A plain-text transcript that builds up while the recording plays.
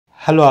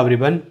Hello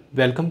everyone,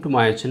 welcome to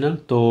my channel.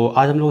 तो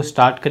आज हम लोग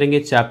स्टार्ट करेंगे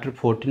चैप्टर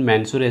 14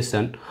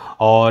 मेंसुरेशन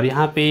और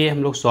यहाँ पे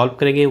हम लोग सॉल्व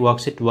करेंगे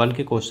वर्कशीट 1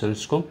 के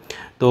क्वेश्चंस को।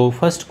 तो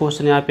फर्स्ट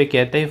क्वेश्चन यहाँ पे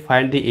कहते हैं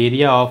find the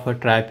area of a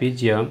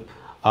ट्राइपीजियम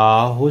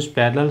whose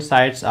parallel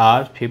sides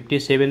are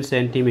 57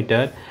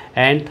 centimetre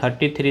and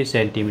 33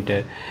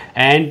 centimetre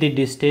and the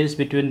distance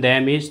between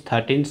them is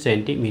 13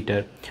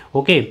 centimetre.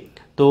 Okay,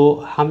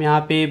 तो हम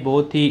यहाँ पे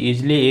बहुत ही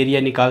ईजिली एरिया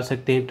निकाल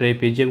सकते हैं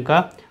ट्राइपीजियम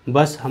का।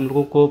 बस हम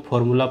लोगों को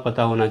फॉर्मूला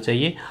पता होना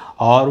चाहिए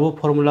और वो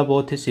फॉर्मूला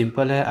बहुत ही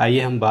सिंपल है। आइए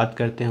हम बात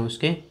करते हैं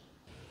उसके।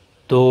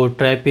 तो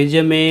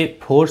ट्राइपीजियम में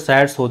 4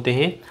 साइड्स होते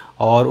हैं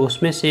और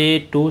उसमें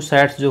से 2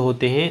 साइड्स जो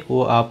होते हैं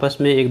वो आपस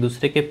में एक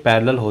दूसरे के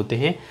पैरेलल होते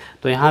हैं।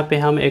 तो यहाँ पे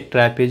हम एक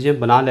ट्राइपीजियम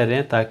बना ले रहे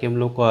हैं ताकि हम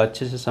लोग को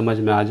अच्छे से समझ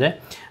में आ जाए।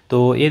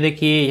 तो ये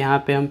देखिए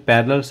यहाँ पे हम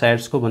पैरेलल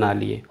साइड्स को बना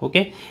लिए।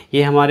 ओके,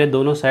 ये हमारे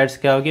दोनों साइड्स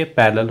क्या हो गए,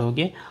 पैरेलल हो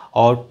गए।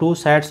 और 2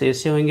 साइड्स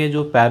ऐसे होंगे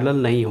जो पैरेलल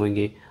नहीं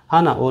होंगे,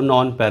 हाँ ना, वो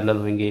नॉन पैरेलल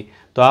होंगे।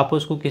 तो आप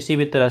उसको किसी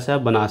भी तरह से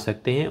आप बना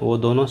सकते हैं, वो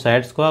दोनों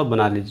साइड्स को आप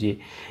बना लीजिए।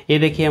 ये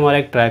देखिए हमारा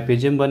एक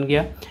ट्राइपीजियम बन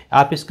गया।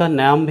 आप इसका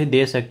नाम भी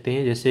दे सकते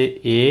हैं, जैसे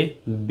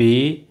ए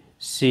बी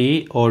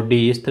सी और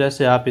डी, इस तरह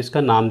से आप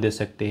इसका नाम दे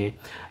सकते हैं।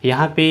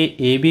 यहाँ पे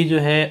ए बी जो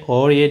है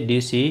और ये डी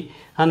सी,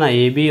 है ना,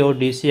 ए बी और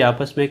डी सी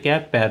आपस में क्या है,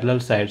 पैरेलल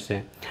साइड्स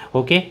हैं।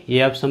 ओके, ये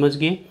आप समझ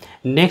गए।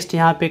 नेक्स्ट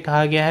यहाँ पे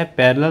कहा गया है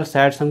पैरेलल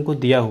साइड्स हमको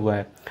दिया हुआ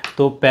है।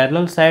 तो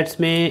पैरेलल साइड्स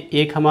में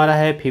एक हमारा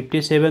है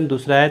 57,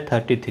 दूसरा है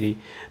 33।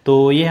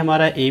 तो ये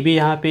हमारा ए बी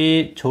यहाँ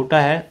पे छोटा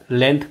है,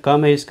 लेंथ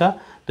कम है इसका,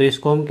 तो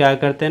इसको हम क्या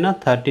करते हैं ना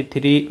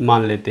 33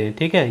 मान लेते हैं।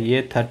 ठीक है,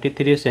 ये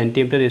 33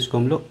 सेंटीमीटर इसको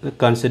हम लोग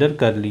कंसिडर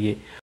कर लिए।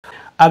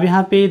 अब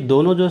यहाँ पे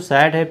दोनों जो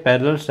साइड है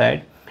पैरेलल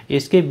साइड,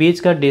 इसके बीच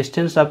का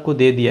डिस्टेंस आपको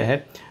दे दिया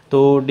है।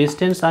 तो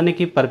डिस्टेंस आने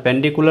की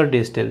परपेंडिकुलर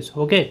डिस्टेंस।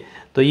 ओके,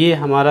 तो ये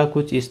हमारा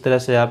कुछ इस तरह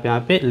से आप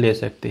यहाँ पे ले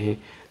सकते हैं।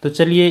 तो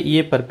चलिए,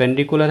 ये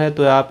परपेंडिकुलर है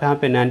तो आप यहाँ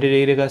पे 90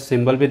 डिग्री का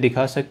सिंबल भी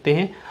दिखा सकते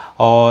हैं।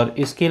 और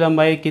इसकी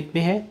लंबाई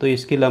कितनी है, तो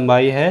इसकी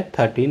लंबाई है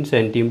 13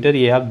 सेंटीमीटर,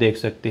 ये आप देख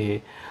सकते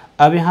हैं।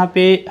 अब यहाँ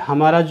पे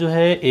हमारा जो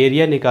है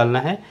एरिया निकालना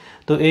है।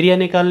 तो एरिया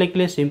निकालने के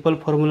लिए सिंपल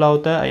फार्मूला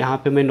होता है, यहाँ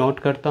पे मैं नोट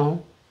करता हूँ।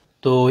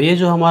 तो ये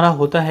जो हमारा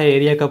होता है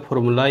एरिया का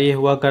फॉर्मूला, ये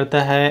हुआ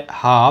करता है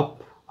half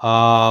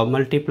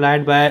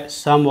multiplied by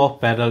some of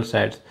parallel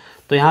sides.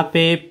 तो यहाँ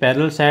पे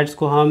पैरेलल साइड्स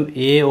को हम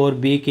ए और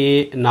बी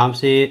के नाम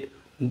से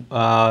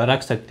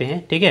रख सकते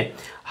हैं। ठीक है,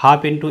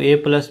 हाफ इंटू ए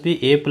प्लस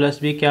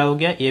बी क्या हो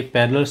गया, ये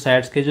पैरेलल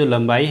साइड्स के जो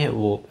लंबाई है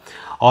वो।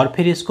 और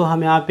फिर इसको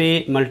हम यहाँ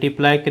पे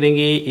मल्टीप्लाई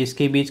करेंगे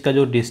इसके बीच का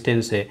जो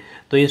डिस्टेंस है,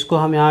 तो इसको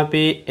हम यहाँ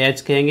पे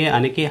एच कहेंगे,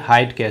 यानी कि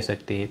हाइट कह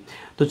सकते हैं।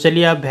 तो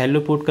चलिए आप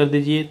वैल्यू पुट कर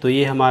दीजिए। तो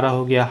ये हमारा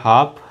हो गया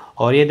हाफ,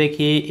 और ये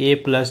देखिए ए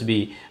प्लस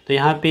बी। तो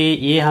यहाँ पे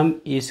ये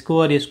हम इसको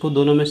और इसको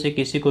दोनों में से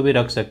किसी को भी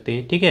रख सकते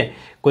हैं। ठीक है,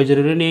 कोई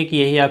ज़रूरी नहीं है कि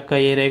यही आपका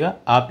ये रहेगा,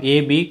 आप ए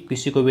बी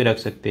किसी को भी रख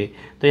सकते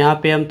हैं। तो यहाँ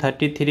पे हम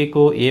 33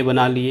 को ए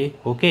बना लिए।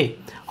 ओके,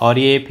 और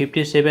ये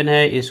 57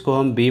 है, इसको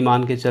हम बी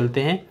मान के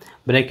चलते हैं।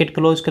 ब्रैकेट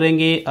क्लोज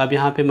करेंगे। अब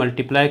यहाँ पे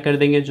मल्टीप्लाई कर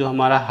देंगे जो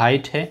हमारा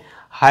हाइट है।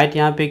 हाइट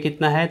यहाँ पे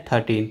कितना है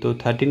 13, तो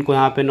 13 को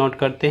यहाँ पे नोट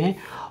करते हैं।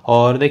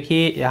 और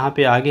देखिए यहाँ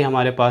पे आगे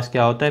हमारे पास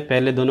क्या होता है,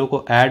 पहले दोनों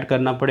को ऐड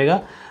करना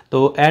पड़ेगा।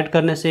 तो ऐड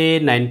करने से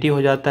 90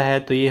 हो जाता है।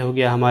 तो ये हो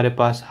गया हमारे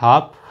पास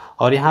हाफ,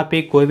 और यहाँ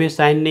पे कोई भी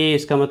साइन नहीं है,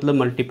 इसका मतलब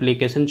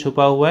मल्टीप्लिकेशन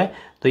छुपा हुआ है।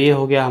 तो ये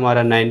हो गया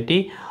हमारा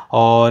 90।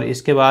 और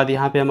इसके बाद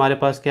यहाँ पे हमारे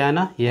पास क्या है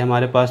ना, ये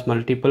हमारे पास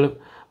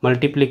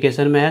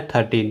मल्टीप्लिकेशन में है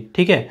 13।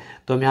 ठीक है,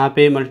 तो हम यहाँ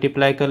पे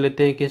मल्टीप्लाई कर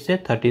लेते हैं किससे,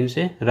 13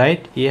 से।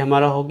 राइट, ये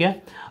हमारा हो गया।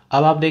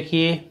 अब आप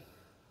देखिए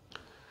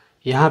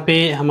यहाँ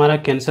पे हमारा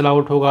कैंसिल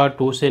आउट होगा,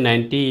 2 से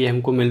 90, ये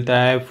हमको मिलता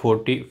है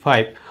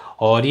 45।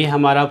 और ये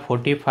हमारा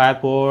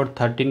 45 और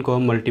 13 को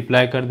हम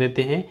मल्टीप्लाई कर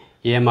देते हैं।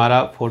 ये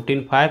हमारा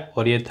 14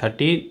 और ये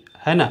 13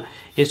 है ना,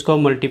 इसको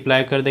हम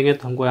मल्टीप्लाई कर देंगे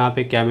तो हमको यहाँ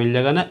पे क्या मिल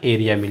जाएगा ना,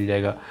 एरिया मिल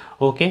जाएगा।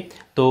 ओके,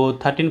 तो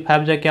 13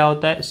 5 जा क्या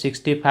होता है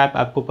 65,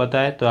 आपको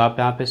पता है। तो आप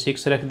यहाँ पे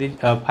 6 रख दीजिए,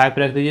 5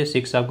 रख दीजिए,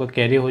 6 आपका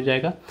कैरी हो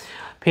जाएगा।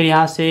 फिर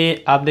यहाँ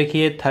से आप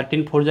देखिए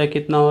 13 4 जा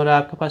कितना हो रहा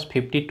है आपके पास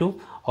 52,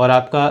 और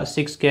आपका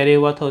 6 कैरी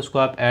हुआ था, उसको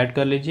आप ऐड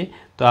कर लीजिए।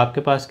 तो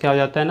आपके पास क्या हो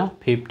जाता है ना,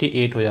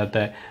 58 हो जाता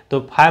है। तो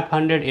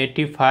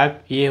 585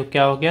 ये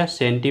क्या हो गया,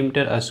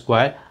 सेंटीमीटर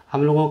स्क्वायर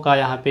हम लोगों का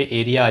यहाँ पे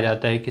एरिया आ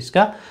जाता है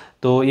किसका,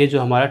 तो ये जो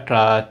हमारा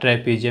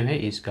ट्राइपीजियम है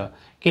इसका।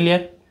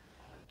 क्लियर।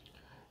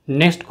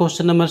 नेक्स्ट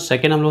क्वेश्चन नंबर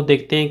 2 हम लोग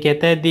देखते हैं।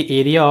 कहता है the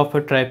area of a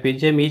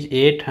ट्राइपीजियम is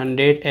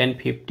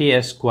 850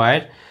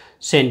 square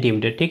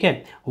centimetre. ठीक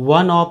है,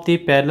 one of the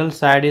parallel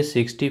side is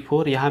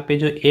 64। यहाँ पे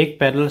जो एक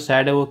पैरेलल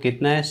साइड है वो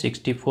कितना है,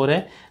 64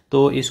 है।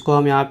 तो इसको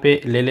हम यहाँ पे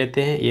ले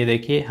लेते हैं। ये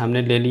देखिए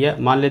हमने ले लिया,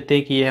 मान लेते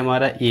हैं कि ये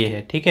हमारा ए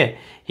है। ठीक है,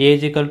 ए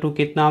इज इक्वल टू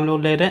कितना हम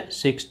लोग ले रहे हैं,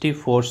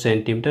 64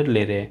 सेंटीमीटर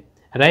ले रहे हैं।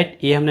 राइट,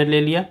 ये हमने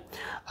ले लिया।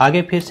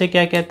 आगे फिर से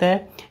क्या कहता है,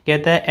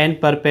 कहता है and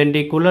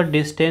perpendicular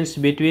distance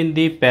between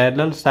the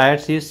parallel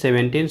sides is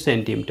 17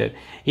 centimetre.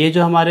 ये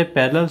जो हमारे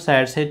पैरेलल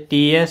साइड्स है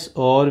टी एस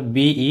और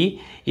बी ई,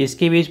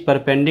 इसके बीच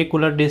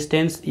परपेंडिकुलर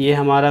डिस्टेंस ये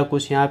हमारा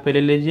कुछ यहाँ पे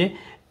ले लीजिए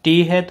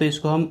टी है तो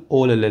इसको हम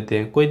ओ ले लेते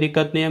हैं, कोई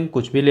दिक्कत नहीं, हम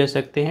कुछ भी ले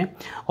सकते हैं।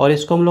 और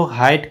इसको हम लोग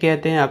हाइट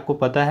कहते हैं, आपको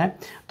पता है।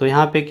 तो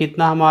यहाँ पे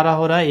कितना हमारा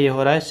हो रहा है, ये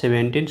हो रहा है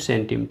 17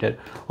 सेंटीमीटर।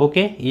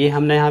 ओके, ये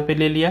हमने यहाँ पे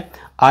ले लिया।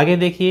 आगे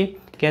देखिए,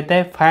 कहता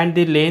है find the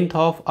length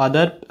of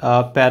other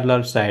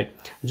parallel side.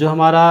 जो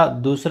हमारा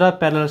दूसरा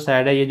पैरेलल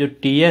साइड है, ये जो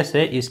टी एस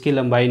है, इसकी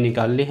लंबाई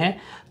निकालनी है।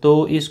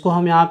 तो इसको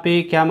हम यहाँ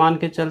पे क्या मान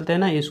के चलते हैं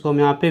ना, इसको हम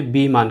यहाँ पे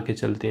बी मान के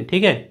चलते हैं।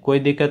 ठीक है, कोई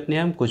दिक्कत नहीं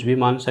है, हम कुछ भी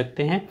मान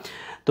सकते हैं।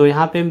 तो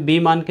यहाँ पे हम बी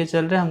मान के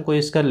चल रहे हैं, हमको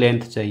इसका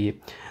लेंथ चाहिए।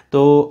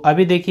 तो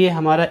अभी देखिए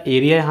हमारा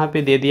एरिया यहाँ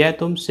पे दे दिया है,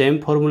 तो हम सेम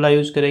फॉर्मूला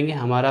यूज़ करेंगे,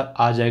 हमारा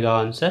आ जाएगा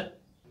आंसर।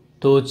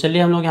 तो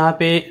चलिए हम लोग यहाँ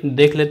पे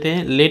देख लेते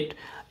हैं। Late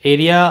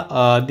area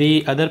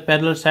the other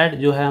parallel side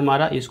जो है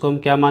हमारा, इसको हम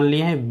क्या मान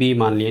लिए हैं, बी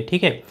मान लिए।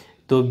 ठीक है,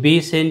 तो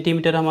 20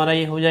 सेंटीमीटर हमारा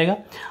ये हो जाएगा।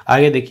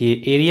 आगे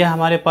देखिए, एरिया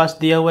हमारे पास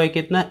दिया हुआ है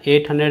कितना,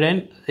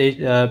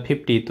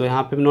 850। तो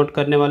यहाँ पे नोट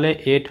करने वाले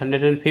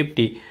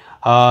 850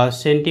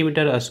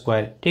 सेंटीमीटर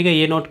स्क्वायर। ठीक है,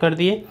 ये नोट कर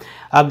दिए।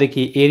 अब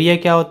देखिए एरिया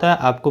क्या होता है,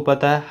 आपको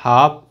पता है,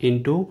 half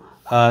into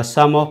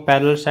sum of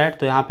parallel side.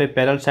 तो यहाँ पे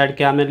पैरेलल साइड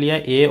क्या हमने लिया,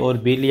 ए और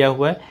बी लिया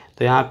हुआ है।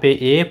 तो यहाँ पे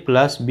ए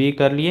प्लस बी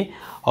कर लिए,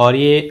 और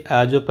ये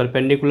जो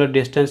परपेंडिकुलर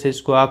डिस्टेंस है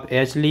इसको आप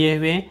एच लिए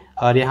हुए हैं,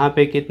 और यहाँ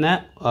पे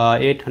कितना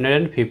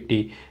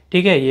 850।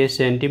 ठीक है, ये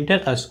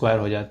सेंटीमीटर स्क्वायर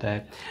हो जाता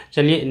है।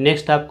 चलिए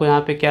नेक्स्ट आपको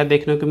यहाँ पे क्या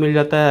देखने को मिल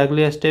जाता है,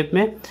 अगले स्टेप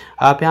में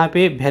आप यहाँ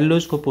पे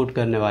वैल्यूज़ को पुट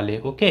करने वाले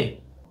हैं।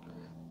 ओके,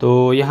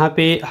 तो यहाँ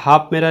पे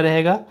हाफ मेरा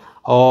रहेगा,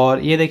 और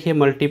ये देखिए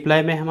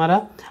मल्टीप्लाई में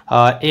हमारा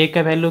ए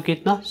का वैल्यू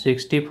कितना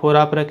 64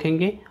 आप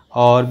रखेंगे,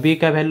 और बी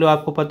का वैल्यू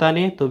आपको पता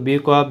नहीं है, तो बी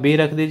को आप बी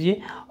रख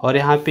दीजिए। और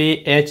यहाँ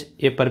पे एच,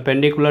 ये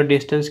परपेंडिकुलर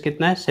डिस्टेंस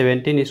कितना है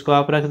 17, इसको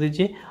आप रख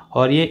दीजिए,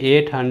 और ये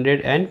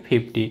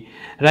 850।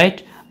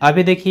 राइट,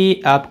 अभी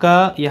देखिए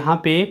आपका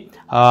यहाँ पे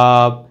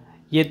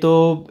ये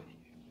तो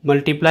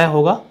मल्टीप्लाई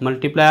होगा,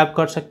 मल्टीप्लाई आप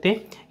कर सकते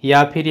हैं,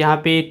 या फिर यहाँ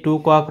पे 2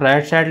 को आप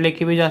राइट साइड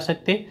लेके भी जा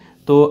सकते हैं।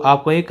 तो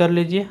आप वही कर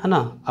लीजिए, है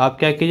ना। आप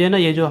क्या कीजिए ना,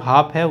 ये जो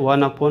हाफ है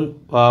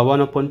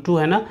 1/2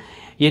 है ना,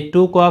 ये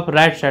 2 को आप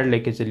राइट साइड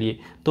लेके चलिए,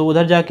 तो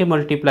उधर जाके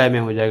मल्टीप्लाई में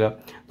हो जाएगा।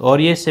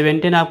 और ये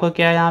 17 आपका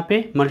क्या है, यहाँ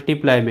पे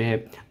मल्टीप्लाई में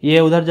है, ये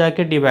उधर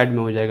जाके डिवाइड में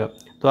हो जाएगा।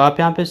 तो आप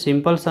यहाँ पे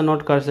सिंपल सा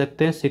नोट कर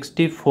सकते हैं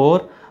 64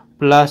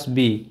 प्लस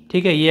बी।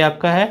 ठीक है, ये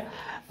आपका है।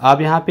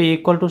 आप यहाँ पे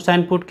इक्वल टू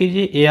साइन पुट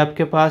कीजिए, ये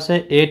आपके पास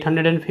है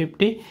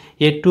 850,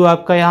 ये 2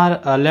 आपका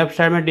यहाँ लेफ्ट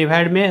साइड में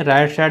डिवाइड में,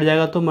 राइट साइड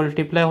जाएगा तो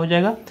मल्टीप्लाई हो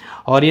जाएगा,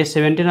 और ये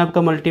 17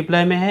 आपका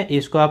मल्टीप्लाई में है,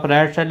 इसको आप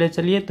राइट साइड ले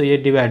चलिए तो ये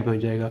डिवाइड में हो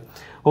जाएगा।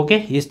 ओके,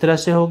 इस तरह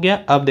से हो गया।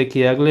 अब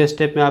देखिए अगले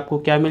स्टेप में आपको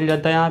क्या मिल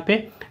जाता है, यहाँ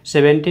पे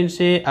 17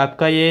 से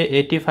आपका ये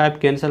 85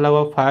 कैंसिल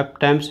होगा 5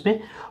 टाइम्स में,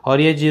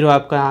 और ये 0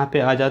 आपका यहाँ पे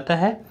आ जाता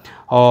है।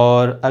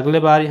 और अगले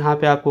बार यहाँ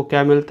पे आपको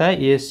क्या मिलता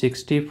है, ये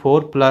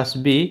 64 प्लस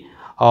बी,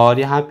 और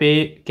यहाँ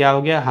पे क्या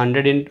हो गया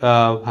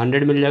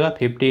 100 मिल जाएगा,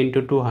 50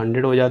 इंटू 2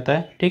 100 हो जाता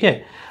है। ठीक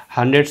है,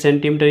 100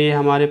 सेंटीमीटर ये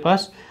हमारे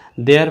पास।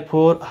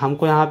 देयरफॉर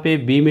हमको यहाँ पे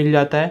बी मिल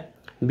जाता है,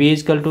 बी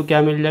इजकल टू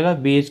क्या मिल जाएगा,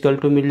 बी इजकल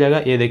टू मिल जाएगा,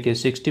 ये देखिए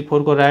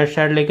 64 को राइट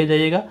साइड लेके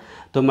जाइएगा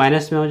तो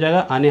माइनस में हो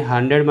जाएगा, यानी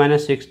 100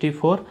 माइनस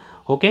 64।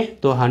 ओके,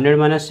 तो 100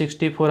 माइनस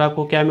 64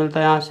 आपको क्या मिलता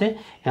है,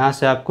 यहाँ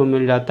से आपको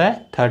मिल जाता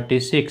है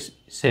 36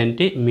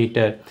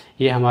 सेंटीमीटर।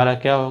 ये हमारा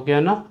क्या हो गया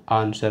ना,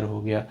 आंसर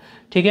हो गया।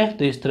 ठीक है,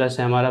 तो इस तरह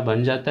से हमारा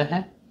बन जाता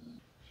है।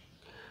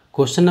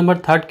 क्वेश्चन नंबर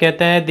 3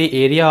 कहता है the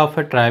area of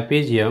a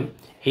trapezium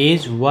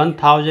is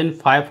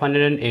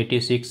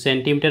 1586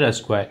 centimetre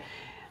square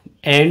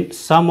and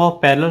sum of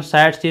parallel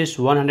sides is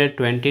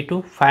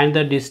 122. Find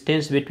the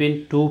distance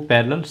between two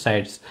parallel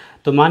sides.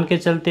 तो मान के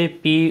चलते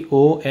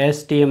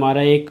POST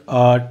हमारा एक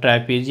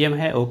ट्राइपेजियम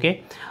है। ओके,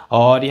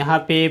 और यहाँ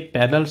पे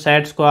पैरेलल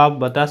साइड्स को आप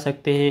बता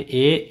सकते हैं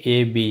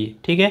AAB।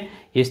 ठीक है,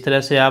 इस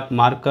तरह से आप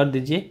मार्क कर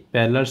दीजिए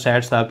पैरेलल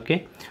साइड्स आपके,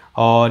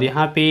 और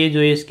यहाँ पे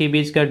जो इसके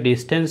बीच का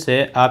डिस्टेंस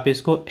है आप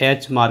इसको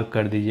H मार्क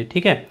कर दीजिए।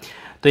 ठीक है,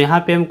 तो यहाँ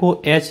पे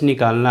हमको H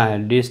निकालना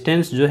है,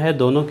 डिस्टेंस जो है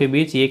दोनों के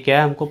बीच ये क्या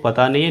है हमको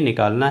पता नहीं है,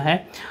 निकालना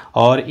है।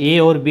 और A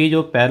और B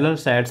जो पैरेलल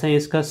साइड्स हैं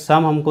इसका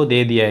सम हमको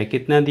दे दिया है,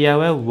 कितना दिया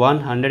हुआ है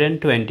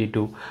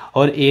 122,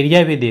 और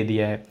एरिया भी दे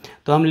दिया है।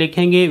 तो हम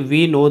लिखेंगे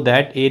we know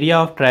that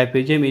area of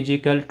trapezium is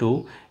equal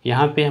to,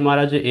 यहाँ पे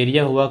हमारा जो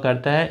एरिया हुआ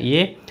करता है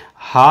ये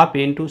half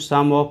into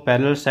sum of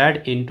parallel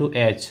side into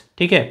H।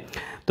 ठीक है,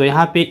 तो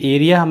यहाँ पे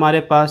एरिया हमारे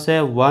पास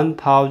है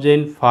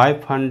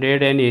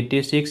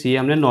 1586, ये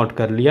हमने नोट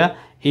कर लिया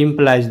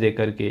इम्प्लाइज दे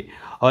करके,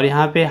 और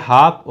यहाँ पे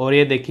हाफ, और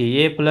ये देखिए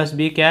ये प्लस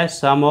बी क्या है,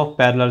 सम ऑफ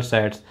पैरेलल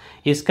साइड्स,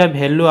 इसका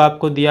वैल्यू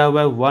आपको दिया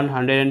हुआ है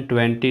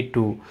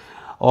 122,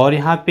 और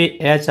यहाँ पे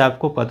H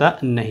आपको पता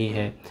नहीं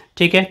है।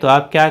 ठीक है, तो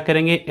आप क्या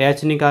करेंगे,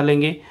 H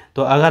निकालेंगे।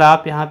 तो अगर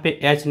आप यहाँ पे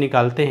H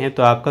निकालते हैं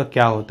तो आपका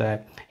क्या होता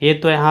है, ये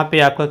तो यहाँ पे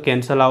आपका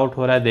कैंसिल आउट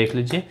हो रहा है, देख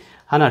लीजिए,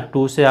 है ना,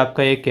 2 से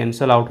आपका ये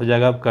कैंसिल आउट हो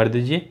जाएगा, आप कर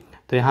दीजिए।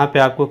 तो यहाँ पे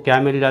आपको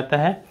क्या मिल जाता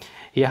है,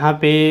 यहाँ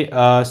पे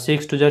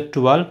 6 2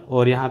 12,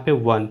 और यहाँ पे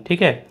 1।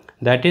 ठीक है,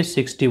 दैट इज़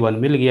 61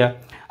 मिल गया।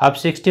 अब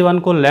 61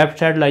 को लेफ्ट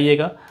साइड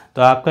लाइएगा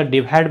तो आपका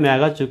डिवाइड में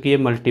आएगा, चूँकि ये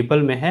मल्टीपल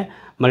में है,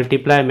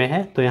 मल्टीप्लाई में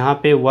है, तो यहाँ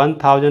पे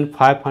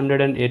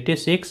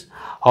 1586,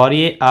 और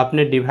ये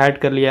आपने डिवाइड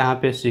कर लिया यहाँ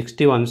पे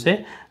 61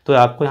 से, तो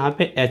आपको यहाँ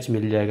पे H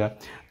मिल जाएगा।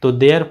 तो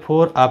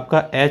देयरफॉर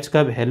आपका h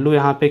का वैल्यू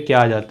यहाँ पे क्या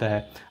आ जाता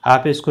है,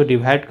 आप इसको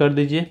डिवाइड कर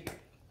दीजिए।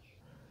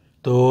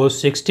 तो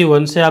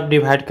 61 से आप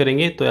डिवाइड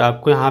करेंगे तो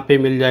आपको यहाँ पे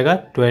मिल जाएगा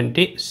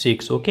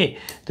 26। ओके,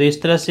 तो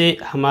इस तरह से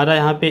हमारा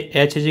यहाँ पे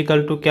h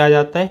इजिकल टू क्या आ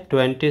जाता है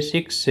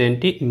 26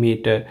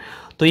 सेंटीमीटर।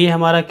 तो ये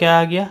हमारा क्या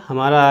आ गया,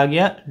 हमारा आ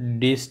गया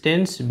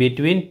distance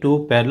between two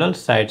parallel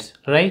sides,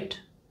 right.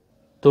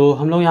 तो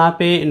हम लोग यहाँ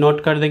पे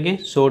नोट कर देंगे,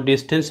 so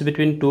distance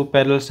between two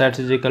parallel sides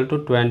is equal to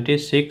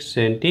 26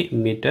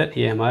 centimetre,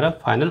 ये हमारा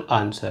final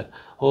answer.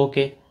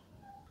 Okay,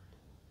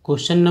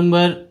 question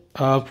number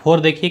 4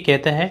 देखिए,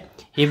 कहता है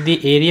if the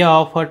area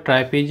of a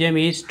trapezium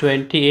is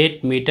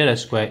 28 metre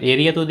square,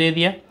 area तो दे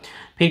दिया,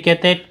 फिर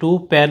कहता है to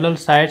parallel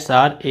sides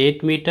are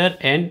 8 metre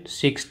and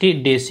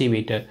 60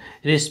 decimetre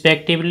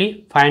respectively,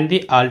 find the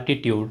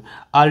altitude.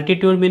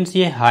 Altitude means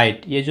ये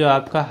हाइट, ये जो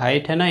आपका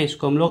हाइट है ना,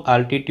 इसको हम लोग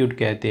अल्टीट्यूड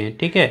कहते हैं,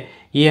 ठीक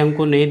है। ये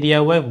हमको नहीं दिया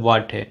हुआ है,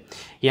 वाट है।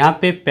 यहाँ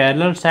पे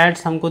पैरेलल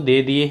साइड्स हमको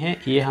दे दिए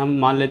हैं, ये हम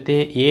मान लेते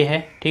हैं ए है,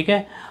 ठीक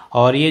है।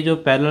 और ये जो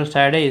पैरेलल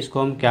साइड है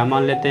इसको हम क्या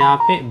मान लेते हैं, यहाँ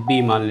पे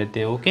बी मान लेते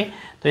हैं। ओके,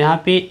 तो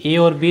यहाँ पे ए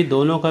और बी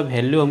दोनों का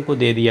वैल्यू हमको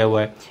दे दिया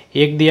हुआ है,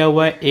 एक दिया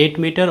हुआ है 8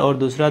 मीटर और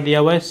दूसरा दिया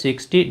हुआ है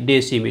 60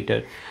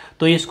 डेसीमीटर।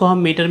 तो इसको हम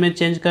मीटर में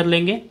चेंज कर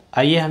लेंगे।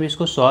 आइए हम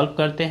इसको सॉल्व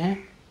करते हैं।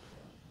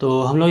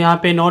 तो हम लोग यहाँ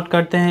पे नोट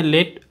करते हैं,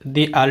 let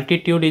the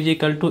altitude is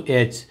equal to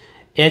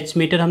H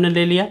metre हमने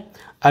ले लिया।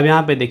 अब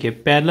यहाँ पे देखिए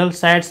पैरेलल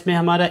साइड्स में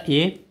हमारा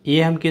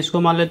ए हम किसको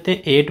मान लेते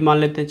हैं, 8 मान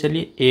लेते हैं,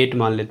 चलिए 8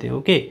 मान लेते हैं।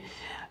 ओके,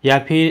 या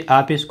फिर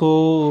आप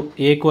इसको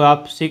ए को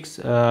आप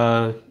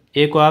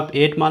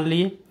 8 मान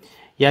लिए,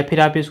 या फिर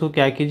आप इसको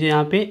क्या कीजिए,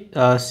 यहाँ पे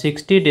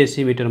 60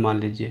 डेसीमीटर मान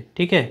लीजिए,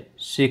 ठीक है।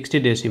 60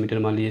 डेसीमीटर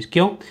मान लीजिए,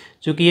 क्यों,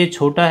 क्योंकि ये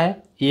छोटा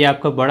है, ये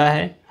आपका बड़ा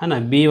है ना,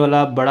 बी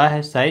वाला बड़ा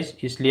है साइज,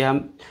 इसलिए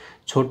हम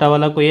छोटा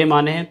वाला को ये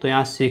माने हैं। तो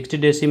यहाँ 60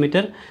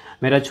 डेसीमीटर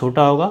मेरा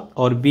छोटा होगा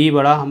और बी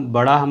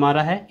बड़ा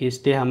हमारा है,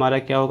 इसलिए हमारा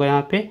क्या होगा,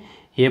 यहाँ पे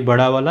ये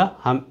बड़ा वाला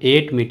हम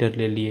 8 मीटर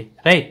ले लिए,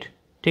 राइट।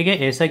 ठीक है,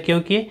 ऐसा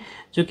क्यों किए,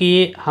 क्योंकि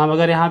ये हम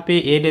अगर यहाँ पे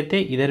ए लेते,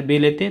 इधर बी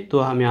लेते, तो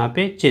हम यहाँ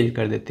पे चेंज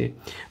कर देते,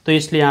 तो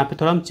इसलिए यहाँ पे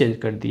थोड़ा हम चेंज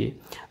कर दिए।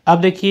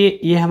 अब देखिए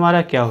ये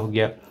हमारा क्या हो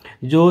गया,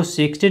 जो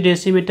 60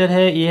 डेसीमीटर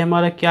है ये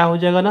हमारा क्या हो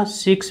जाएगा ना,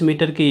 6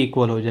 मीटर के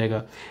इक्वल हो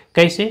जाएगा।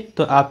 कैसे,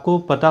 तो आपको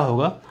पता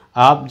होगा,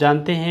 आप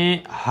जानते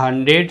हैं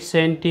 100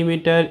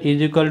 सेंटीमीटर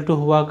इज इक्वल टू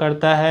हुआ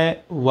करता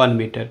है 1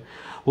 मीटर।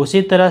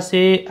 उसी तरह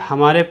से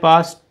हमारे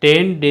पास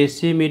 10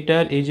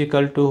 डेसीमीटर इज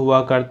इक्वल टू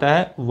हुआ करता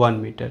है 1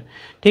 मीटर।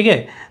 ठीक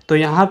है, तो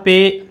यहाँ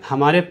पे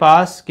हमारे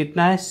पास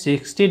कितना है,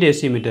 60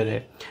 डेसीमीटर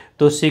है,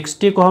 तो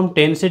 60 को हम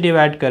 10 से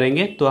डिवाइड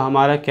करेंगे तो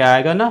हमारा क्या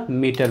आएगा ना,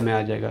 मीटर में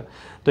आ जाएगा।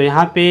 तो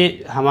यहाँ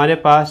पे हमारे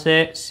पास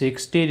है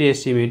 60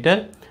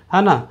 डेसीमीटर,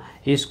 है ना,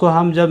 इसको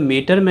हम जब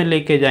मीटर में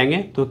लेके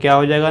जाएंगे तो क्या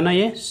हो जाएगा ना,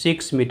 ये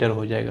 6 मीटर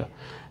हो जाएगा।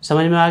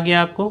 समझ में आ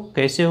गया आपको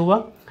कैसे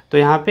हुआ, तो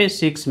यहाँ पे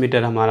 6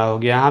 मीटर हमारा हो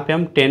गया। यहाँ पे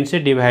हम 10 से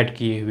डिवाइड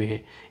किए हुए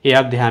हैं, ये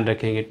आप ध्यान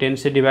रखेंगे, 10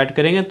 से डिवाइड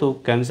करेंगे तो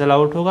कैंसिल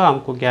आउट होगा,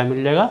 हमको क्या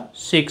मिल जाएगा,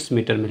 6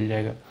 मीटर मिल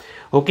जाएगा।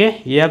 ओके,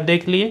 ये आप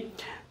देख लिए।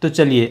 तो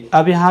चलिए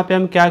अब यहाँ पे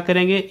हम क्या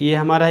करेंगे, ये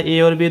हमारा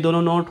ए और बी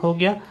दोनों नोट हो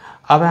गया।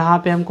 अब यहाँ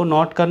पे हमको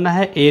नोट करना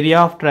है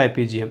एरिया ऑफ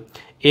ट्राइपेजियम।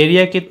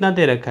 एरिया कितना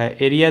दे रखा है,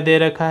 एरिया दे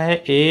रखा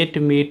है 8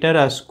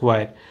 मीटर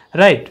स्क्वायर,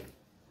 राइट।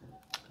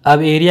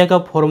 अब एरिया का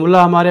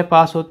फॉर्मूला हमारे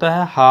पास होता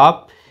है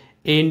half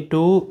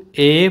into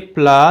A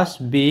plus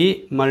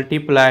B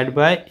multiplied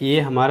by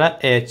ये हमारा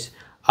एच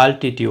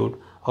अल्टीट्यूड,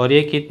 और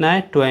ये कितना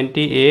है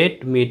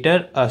 28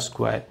 मीटर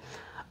स्क्वायर।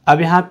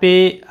 अब यहाँ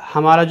पे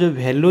हमारा जो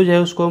वैल्यूज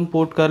है उसको हम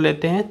पुट कर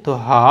लेते हैं, तो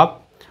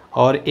हाफ,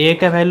 और ए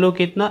का वैल्यू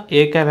कितना,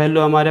 ए का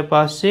वैल्यू हमारे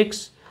पास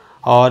 6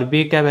 और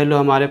बी का वैल्यू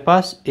हमारे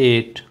पास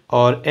 8,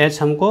 और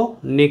एच हमको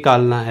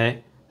निकालना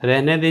है,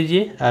 रहने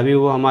दीजिए, अभी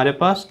वो हमारे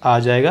पास आ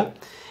जाएगा।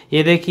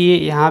 ये देखिए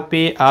यहाँ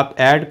पे आप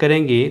ऐड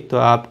करेंगे तो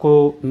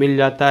आपको मिल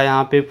जाता है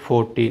यहाँ पे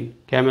 14,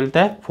 क्या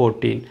मिलता है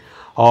 14,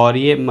 और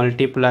ये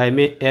मल्टीप्लाई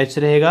में एच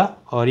रहेगा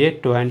और ये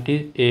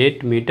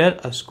 28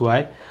 मीटर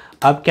स्क्वायर।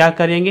 अब क्या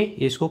करेंगे,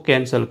 इसको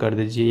कैंसिल कर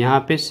दीजिए,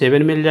 यहाँ पे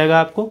 7 मिल जाएगा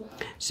आपको।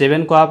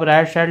 7 को आप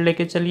राइट साइड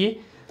लेके चलिए,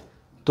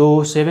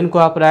 तो 7 को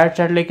आप राइट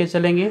साइड लेके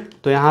चलेंगे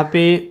तो यहाँ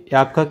पे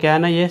आपका क्या है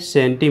ना, ये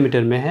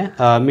सेंटीमीटर में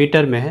है,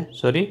 मीटर में है,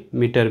 सॉरी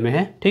मीटर में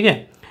है। ठीक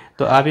है,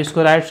 तो आप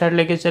इसको राइट साइड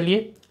लेके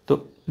चलिए,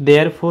 तो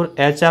देयरफॉर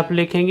एच आप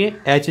लिखेंगे,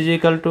 एच इज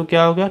इक्वल टू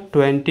क्या हो गया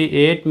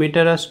 28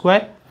 मीटर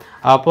स्क्वायर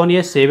अपॉन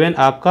ये 7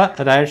 आपका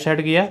राइट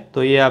साइड गया,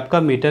 तो ये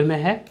आपका मीटर में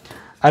है।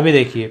 अभी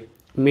देखिए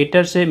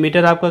मीटर से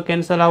मीटर आपका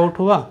कैंसल आउट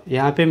हुआ,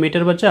 यहाँ पे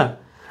मीटर बचा,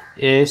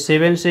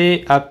 7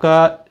 से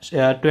आपका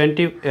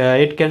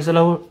 28 कैंसिल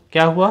आउट,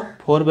 क्या हुआ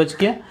 4 बच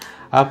गया,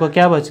 आपका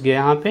क्या बच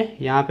गया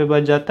यहाँ पे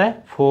बच जाता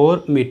है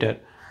 4 मीटर।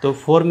 तो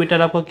 4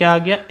 मीटर आपका क्या आ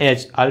गया,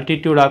 एच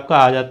अल्टीट्यूड आपका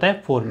आ जाता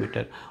है 4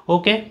 मीटर।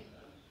 ओके,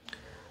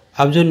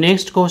 अब जो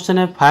नेक्स्ट क्वेश्चन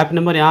है 5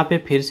 नंबर, यहाँ पे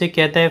फिर से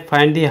कहता है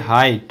फाइंड द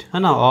हाइट,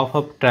 है ना, of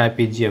a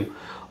trapezium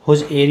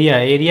whose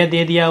area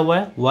दे दिया हुआ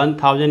है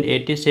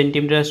 1080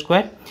 centimetre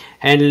square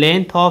and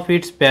length of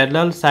its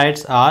parallel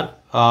sides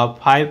are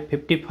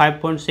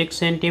 55.6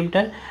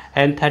 centimetre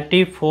and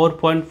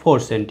 34.4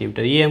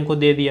 centimetre, ये हमको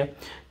दे दिया।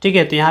 ठीक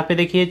है, तो यहाँ पे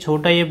देखिए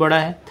छोटा ये बड़ा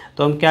है,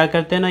 तो हम क्या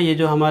करते हैं ना, ये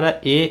जो हमारा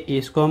ए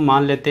इसको हम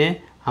मान लेते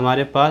हैं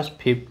हमारे पास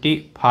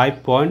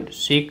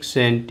 55.6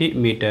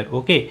 सेंटीमीटर।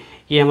 ओके,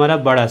 ये हमारा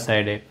बड़ा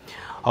साइड है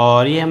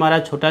और ये हमारा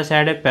छोटा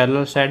साइड है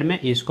पैरेलल साइड में,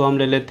 इसको हम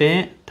ले लेते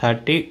हैं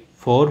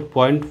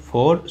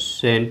 34.4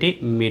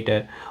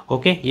 सेंटीमीटर।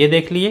 ओके, ये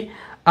देख लिए।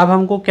 अब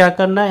हमको क्या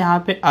करना है,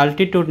 यहाँ पे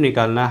अल्टीट्यूड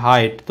निकालना है,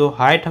 हाइट। तो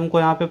हाइट हमको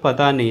यहाँ पे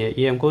पता नहीं है,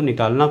 ये हमको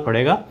निकालना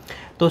पड़ेगा।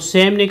 तो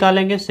सेम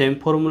निकालेंगे, सेम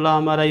फॉर्मूला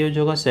हमारा यूज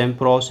होगा, सेम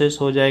प्रोसेस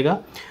हो जाएगा।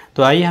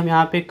 तो आइए हम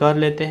यहाँ पे कर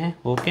लेते हैं।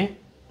 ओके,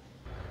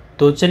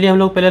 तो चलिए हम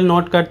लोग पहले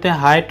नोट करते हैं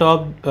height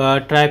of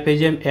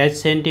trapezium h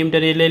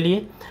centimetre ये ले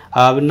लिए।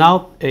 अब नाउ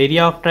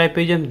एरिया ऑफ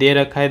ट्राइपेजियम दे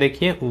रखा है,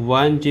 देखिए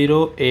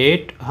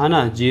 108 है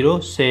ना 0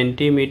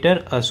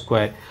 सेंटीमीटर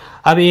स्क्वायर।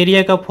 अब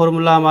एरिया का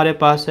फॉर्मूला हमारे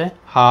पास है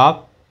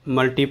half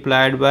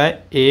multiplied by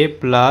a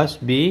plus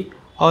B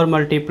और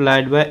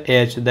multiplied by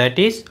h, that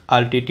is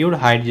altitude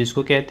height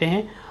जिसको कहते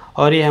हैं,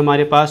 और ये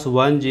हमारे पास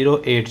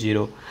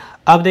 1080।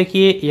 अब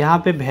देखिए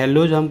यहाँ पे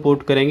वैल्यूज हम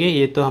पुट करेंगे,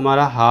 ये तो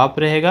हमारा हाफ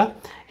रहेगा,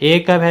 ए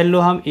का वैल्यू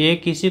हम ए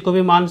किसी को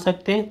भी मान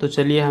सकते हैं, तो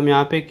चलिए हम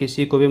यहाँ पे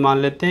किसी को भी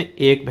मान लेते हैं,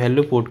 एक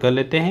वैल्यू पुट कर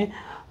लेते हैं।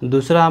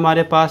 दूसरा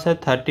हमारे पास है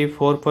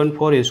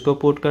 34.4, इसको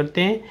पुट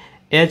करते हैं।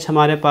 एच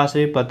हमारे पास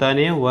अभी पता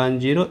नहीं है,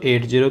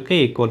 1080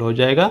 के इक्वल हो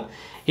जाएगा।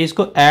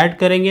 इसको ऐड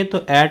करेंगे,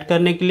 तो ऐड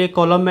करने के लिए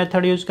कॉलम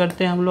मेथड यूज़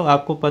करते हैं हम लोग,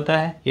 आपको पता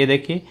है। ये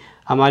देखिए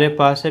हमारे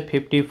पास है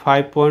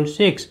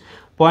 55.6,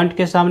 पॉइंट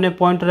के सामने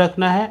पॉइंट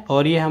रखना है,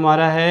 और ये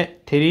हमारा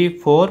है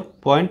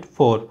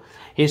 34.4,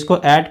 इसको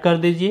ऐड कर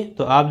दीजिए।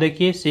 तो आप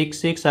देखिए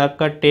 6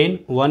 आपका 10,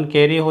 1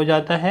 कैरी हो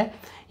जाता है,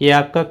 ये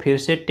आपका फिर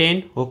से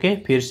 10, ओके,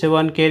 फिर से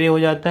 1 कैरी हो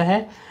जाता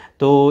है,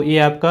 तो ये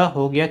आपका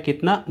हो गया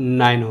कितना,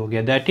 9 हो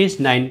गया, दैट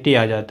इज़ 90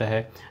 आ जाता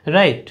है,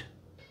 राइट।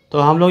 तो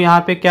हम लोग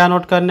यहाँ पे क्या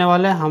नोट करने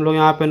वाले हैं, हम लोग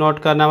यहाँ पे नोट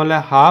करने वाले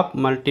हैं half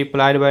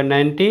multiplied by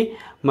 90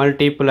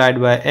 multiplied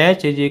by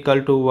h is equal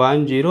to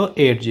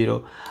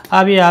 1080।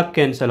 अब ये आप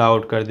कैंसिल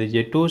आउट कर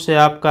दीजिए, 2 से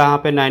आपका यहाँ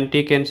पे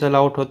 90 कैंसिल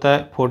आउट होता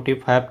है,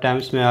 45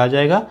 टाइम्स में आ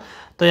जाएगा,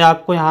 तो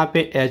आपको यहाँ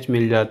पे h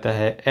मिल जाता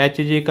है। h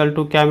इज इक्वल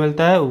टू क्या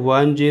मिलता है,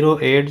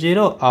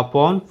 1080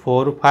 अपॉन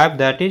 45,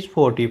 दैट इज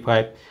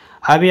 45।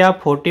 अभी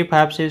आप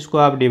 45 से इसको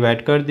आप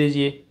डिवाइड कर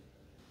दीजिए,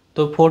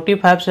 तो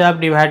 45 से आप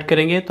डिवाइड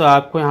करेंगे तो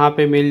आपको यहाँ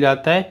पे मिल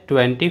जाता है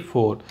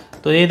 24।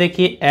 तो ये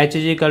देखिए h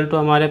इज इक्वल टू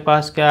हमारे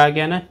पास क्या आ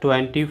गया ना,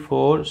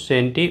 24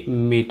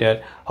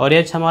 सेंटीमीटर, और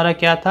h हमारा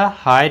क्या था,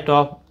 हाइट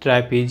ऑफ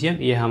ट्राइपेजियम,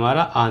 ये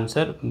हमारा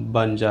आंसर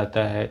बन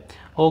जाता है।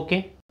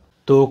 ओके,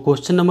 तो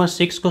क्वेश्चन नंबर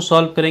 6 को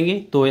सॉल्व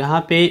करेंगे। तो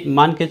यहाँ पे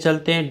मान के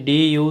चलते हैं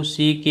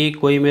DUC की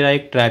कोई मेरा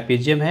एक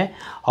ट्राइपेजियम है,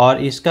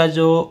 और इसका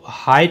जो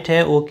हाइट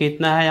है वो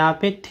कितना है, यहाँ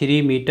पे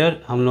 3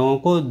 मीटर हम लोगों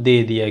को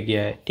दे दिया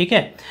गया है, ठीक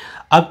है।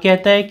 अब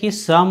कहता है कि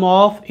सम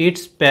ऑफ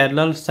इट्स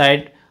पैरेलल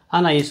साइड,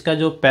 है ना, इसका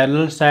जो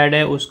पैरेलल साइड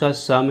है उसका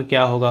सम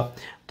क्या होगा।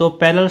 तो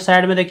पैरेलल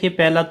साइड में देखिए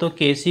पहला तो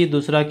KC,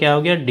 दूसरा क्या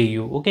हो गया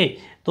DU। ओके,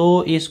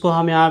 तो इसको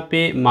हम यहाँ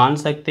पे मान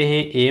सकते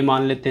हैं A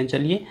मान लेते हैं,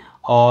 चलिए,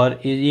 और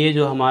ये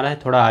जो हमारा है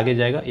थोड़ा आगे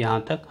जाएगा यहाँ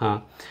तक,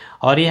 हाँ,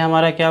 और ये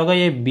हमारा क्या होगा,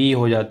 ये B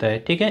हो जाता है,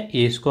 ठीक है,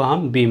 इसको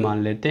हम B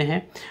मान लेते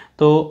हैं।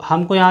 तो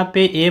हमको यहाँ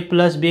पे A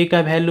प्लस B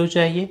का वैल्यू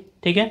चाहिए,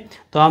 ठीक है,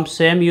 तो हम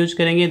सेम यूज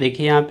करेंगे।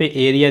 देखिए यहाँ पे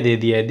एरिया दे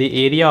दिया है, the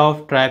area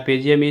of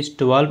trapezium is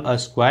 12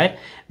 square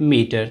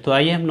metre. तो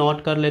आइए हम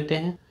नोट कर लेते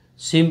हैं।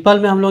 सिंपल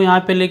में हम लोग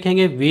यहाँ पे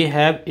लिखेंगे we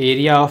have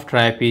area of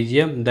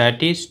trapezium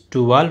that is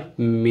 12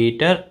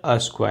 metre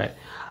square.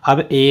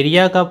 अब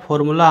एरिया का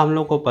फॉर्मूला हम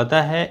लोग को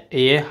पता है,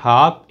 ए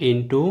हाफ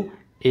इंटू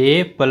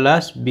ए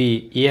प्लस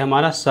बी, ये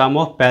हमारा सम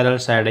ऑफ पैरेलल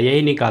साइड है,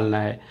 यही निकालना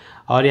है।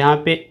 और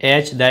यहाँ पे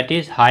h दैट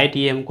इज़ हाइट,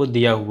 ये हमको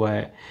दिया हुआ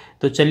है।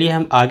 तो चलिए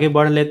हम आगे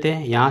बढ़ लेते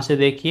हैं। यहाँ से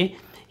देखिए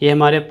ये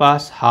हमारे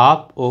पास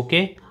हाफ,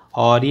 ओके,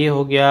 और ये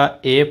हो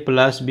गया a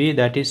plus B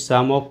that is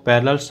some of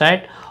parallel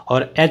side,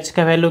 और h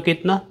का वैल्यू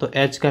कितना, तो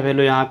h का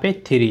वैल्यू यहाँ पे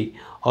 3,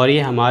 और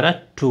ये हमारा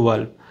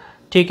 12,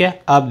 ठीक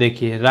है। अब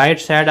देखिए राइट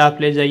साइड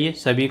आप ले जाइए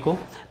सभी को,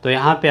 तो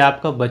यहाँ पे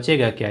आपका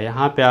बचेगा क्या,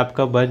 यहाँ पे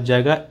आपका बच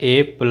जाएगा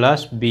a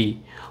प्लस बी,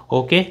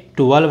 ओके,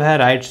 12 है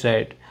राइट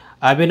साइड।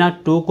 अभी ना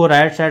 2 को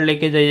राइट साइड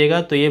लेके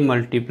जाइएगा तो ये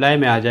मल्टीप्लाई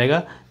में आ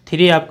जाएगा,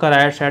 3 आपका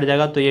राइट साइड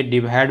जाएगा तो ये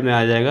डिवाइड में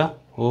आ जाएगा,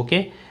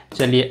 ओके।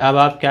 चलिए अब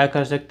आप क्या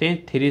कर सकते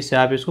हैं, 3 से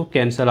आप इसको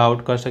कैंसिल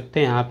आउट कर सकते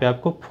हैं, यहाँ पे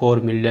आपको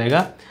 4 मिल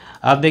जाएगा।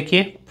 अब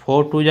देखिए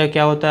 4 2 जा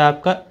क्या होता है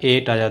आपका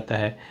 8 आ जाता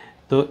है,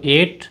 तो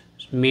 8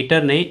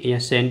 मीटर नहीं या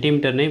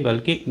सेंटीमीटर नहीं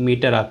बल्कि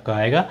मीटर आपका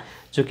आएगा,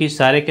 जो कि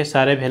सारे के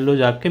सारे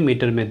वैल्यूज आपके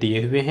मीटर में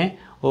दिए हुए हैं,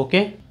 ओके।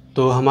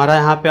 तो हमारा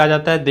यहाँ पे आ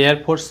जाता है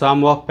therefore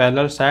some of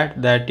parallel side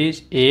that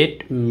is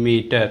 8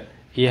 metre,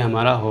 ये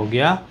हमारा हो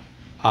गया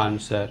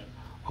answer,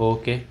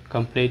 okay,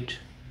 complete.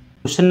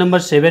 Question number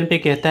 7 पे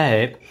कहता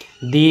है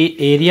the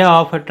area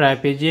of a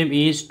trapezium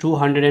is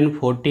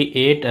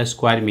 248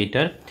 square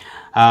metre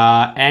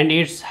and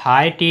it's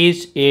height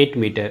is 8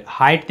 metre.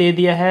 Height दे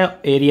दिया है,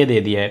 एरिया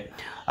दे दिया है।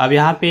 अब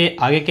यहाँ पे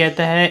आगे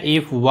कहता है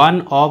if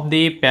one of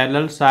the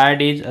parallel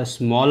side is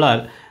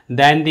smaller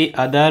than the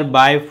other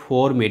by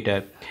 4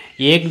 metre.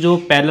 एक जो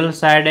पैरेलल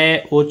साइड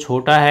है वो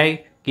छोटा है,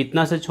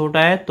 कितना से छोटा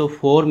है, तो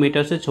 4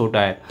 मीटर से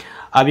छोटा है।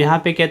 अब यहाँ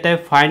पे कहता है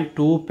फाइंड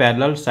 2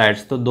 पैरेलल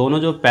साइड्स, तो दोनों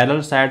जो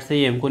पैरेलल साइड्स है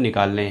ये हमको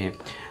निकालने हैं।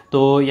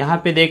 तो यहाँ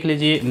पे देख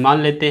लीजिए,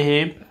 मान लेते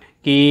हैं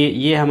कि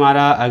ये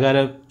हमारा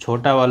अगर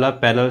छोटा वाला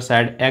पैरेलल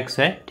साइड x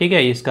है, ठीक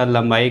है, इसका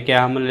लंबाई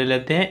क्या हम ले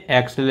लेते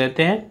हैं, x ले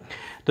लेते हैं।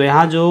 तो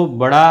यहाँ जो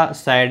बड़ा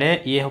साइड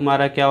है ये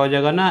हमारा क्या हो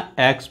जाएगा ना,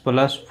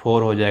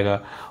 x+4 हो जाएगा।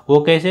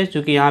 वो कैसे,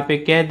 चूँकि यहाँ पे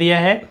कह दिया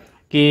है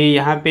कि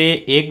यहाँ पे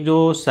एक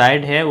जो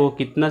साइड है वो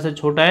कितना से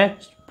छोटा है,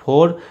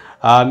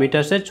 4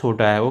 मीटर से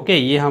छोटा है। ओके,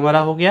 ये हमारा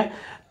हो गया।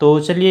 तो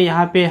चलिए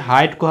यहाँ पे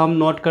हाइट को हम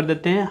नोट कर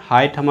देते हैं।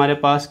 हाइट हमारे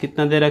पास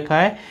कितना दे रखा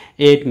है,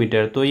 8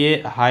 मीटर, तो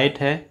ये हाइट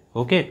है।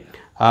 ओके,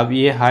 अब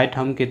ये हाइट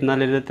हम कितना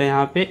ले लेते हैं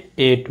यहाँ पे,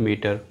 8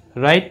 मीटर,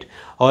 राइट।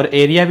 और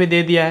एरिया भी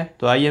दे दिया है,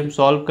 तो आइए हम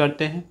सॉल्व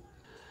करते हैं।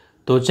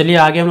 तो चलिए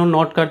आगे हम लोग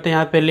नोट करते हैं।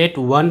 यहाँ पे let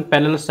one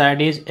parallel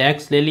side is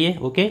x ले लिए,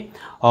 ओके,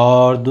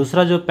 और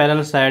दूसरा जो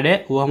पैरेलल साइड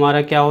है वो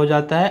हमारा क्या हो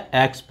जाता है,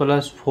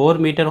 x+4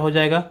 मीटर हो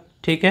जाएगा,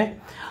 ठीक है।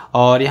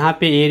 और यहाँ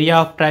पे एरिया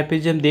ऑफ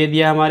ट्राइपेजियम दे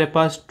दिया हमारे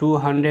पास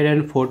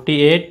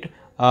 248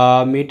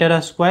 मीटर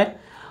स्क्वायर।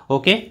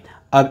 ओके,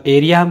 अब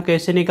एरिया हम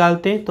कैसे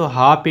निकालते हैं, तो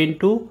हाफ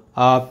इंटू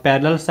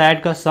पैरेलल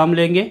साइड का सम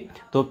लेंगे।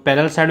 तो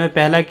पैरेलल साइड में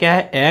पहला क्या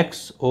है,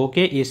 x,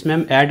 ओके, इसमें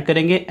हम ऐड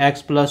करेंगे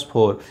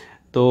x+4,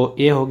 तो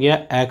ये हो गया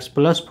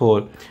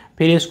x+4।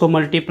 फिर इसको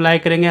मल्टीप्लाई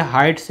करेंगे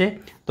हाइट से,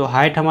 तो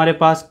हाइट हमारे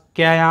पास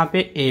क्या है, यहाँ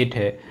पे 8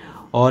 है,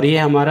 और ये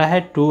हमारा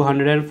है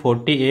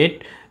 248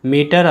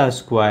 मीटर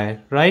स्क्वायर,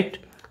 राइट।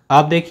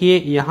 अब देखिए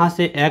यहाँ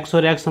से x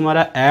और x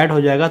हमारा ऐड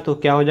हो जाएगा, तो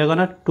क्या हो जाएगा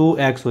ना,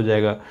 2x हो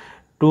जाएगा।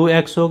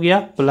 2x हो गया,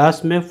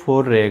 प्लस में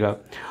 4 रहेगा,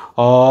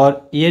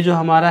 और ये जो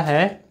हमारा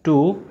है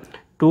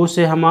 2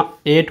 से हम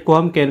 8 को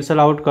हम कैंसिल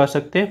आउट कर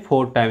सकते हैं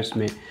 4 टाइम्स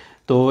में।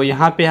 तो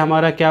यहाँ पे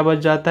हमारा क्या बच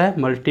जाता है,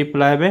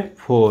 मल्टीप्लाई में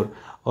 4,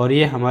 और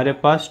ये हमारे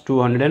पास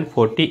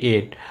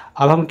 248।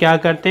 अब हम क्या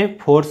करते हैं,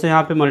 4 से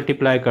यहाँ पे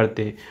मल्टीप्लाई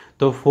करते हैं,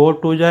 तो 4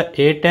 2 जा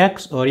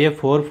 8x, और ये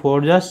 4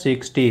 4 जा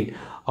 16,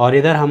 और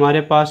इधर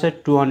हमारे पास है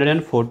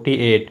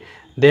 248।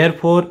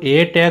 देयरफॉर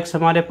 8x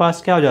हमारे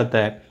पास क्या हो जाता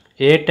है,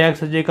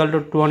 8x is equal to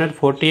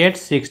 248,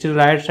 16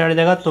 right side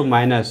जाएगा तो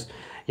माइनस।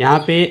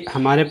 यहाँ पे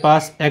हमारे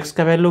पास x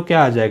का वैल्यू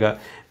क्या आ जाएगा,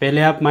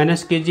 पहले आप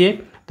माइनस कीजिए,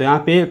 तो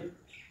यहाँ पे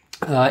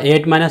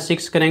 8 -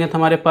 6 करेंगे तो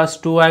हमारे पास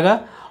 2 आएगा,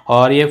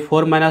 और ये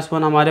 4 -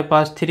 1 हमारे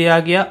पास 3 आ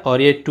गया,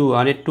 और ये 2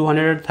 यानी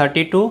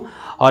 232,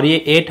 और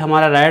ये 8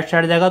 हमारा राइट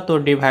साइड जाएगा तो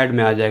डिवाइड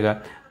में आ जाएगा।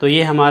 तो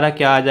ये हमारा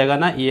क्या आ जाएगा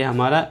ना, ये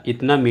हमारा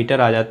इतना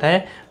मीटर आ जाता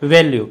है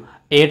वैल्यू।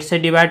 8 से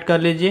डिवाइड कर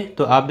लीजिए,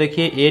 तो आप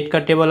देखिए 8 का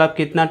टेबल आप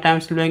कितना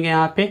टाइम्स लेंगे,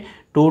 यहाँ पे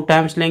 2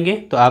 टाइम्स लेंगे,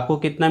 तो आपको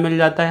कितना मिल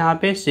जाता है यहाँ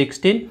पे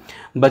 16।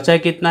 बचा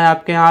कितना है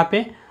आपके यहाँ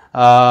पे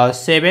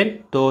 7,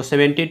 तो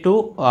 72,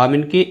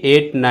 मीन की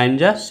 8 9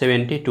 जा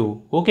 72।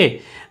 ओके,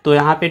 तो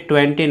यहाँ पे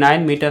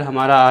 29 मीटर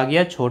हमारा आ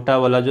गया। छोटा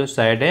वाला जो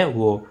साइड है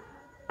वो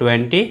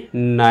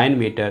 29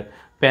 मीटर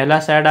पहला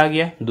साइड आ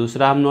गया।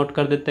 दूसरा हम नोट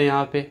कर देते हैं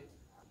यहाँ पे,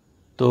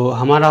 तो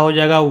हमारा हो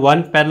जाएगा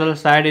one parallel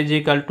side is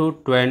equal to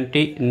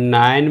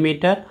 29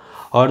 metre,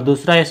 और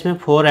दूसरा इसमें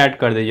 4 ऐड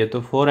कर दीजिए,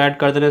 तो 4 ऐड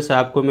कर देने से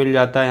आपको मिल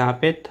जाता है यहाँ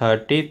पे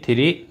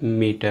 33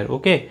 मीटर।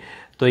 ओके,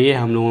 तो ये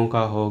हम लोगों का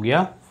हो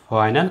गया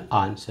final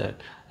answer,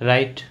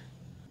 right.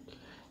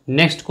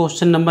 Next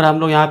question number हम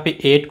लोग यहाँ पे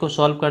 8 को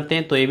सॉल्व करते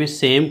हैं। तो ये भी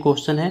सेम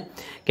क्वेश्चन है,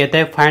 कहता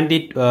है find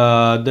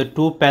the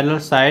two parallel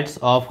sides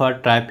of a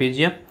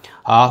trapezium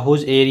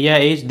whose area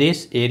is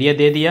this. Area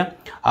दे दिया,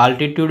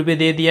 अल्टीट्यूड भी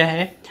दे दिया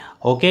है।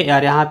 ओके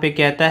यार, यहाँ पे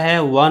कहता है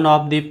one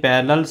of the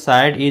parallel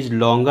side is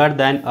longer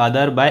than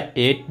other by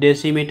 8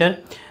 decimetre.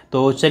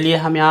 तो चलिए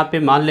हम यहाँ पे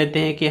मान लेते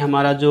हैं कि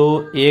हमारा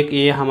जो एक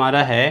ये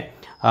हमारा है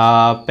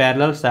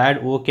पैरेलल साइड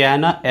वो क्या है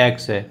ना,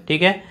 x है,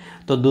 ठीक है।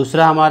 तो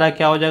दूसरा हमारा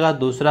क्या हो जाएगा,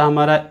 दूसरा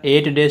हमारा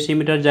 8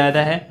 डेसीमीटर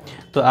ज़्यादा है।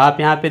 तो आप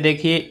यहाँ पे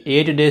देखिए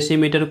 8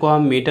 डेसीमीटर को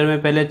हम मीटर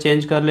में पहले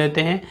चेंज कर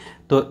लेते हैं।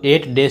 तो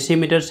 8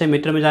 डेसीमीटर से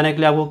मीटर में जाने के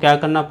लिए आपको क्या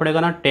करना पड़ेगा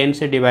ना, 10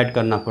 से डिवाइड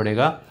करना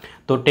पड़ेगा।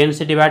 तो 10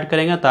 से डिवाइड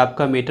करेंगे तो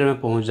आपका मीटर में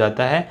पहुँच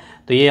जाता है,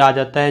 तो ये आ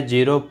जाता है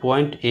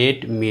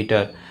 0.8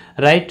 मीटर,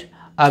 राइट।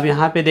 अब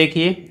यहाँ पे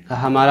देखिए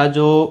हमारा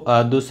जो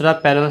दूसरा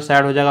पैरेलल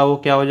साइड हो जाएगा वो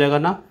क्या हो जाएगा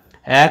ना,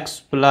 x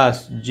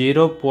 +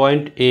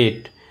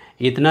 0.8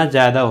 इतना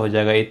ज़्यादा हो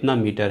जाएगा, इतना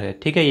मीटर है,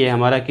 ठीक है। ये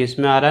हमारा किस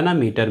में आ रहा है ना,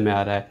 मीटर में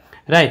आ रहा है,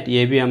 राइट।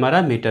 ये भी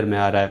हमारा मीटर में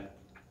आ रहा है।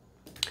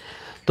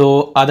 तो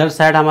अदर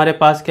साइड हमारे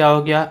पास क्या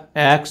हो गया,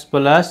 x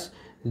 +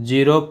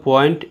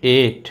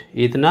 0.8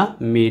 इतना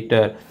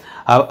मीटर।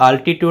 अब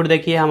अल्टीट्यूड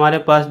देखिए हमारे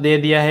पास दे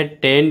दिया है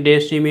 10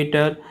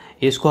 डेसीमीटर।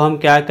 इसको हम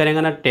क्या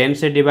करेंगे ना, 10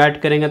 से डिवाइड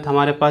करेंगे तो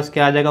हमारे पास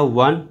क्या आ जाएगा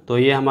 1, तो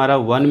ये हमारा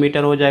 1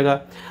 मीटर हो जाएगा।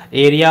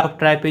 एरिया ऑफ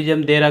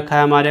ट्राइपेजियम दे रखा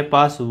है हमारे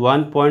पास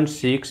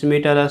 1.6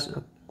 मीटर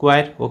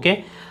स्क्वायर। ओके,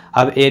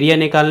 अब एरिया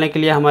निकालने के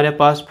लिए हमारे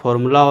पास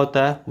फॉर्मूला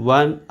होता है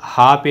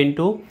 1/2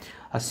 into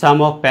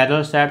sum of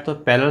parallel side. तो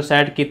पैरेलल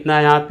साइड कितना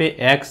है यहाँ पे,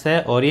 x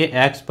है, और ये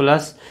x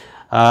 +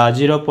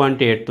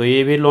 0.8, तो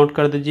ये भी नोट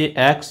कर दीजिए,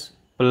 x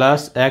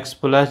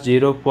 +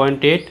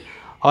 0.8,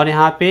 और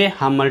यहाँ पे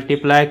हम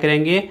मल्टीप्लाई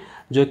करेंगे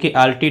जो कि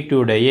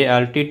अल्टीट्यूड है, ये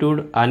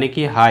अल्टीट्यूड आने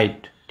की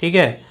हाइट, ठीक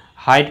है।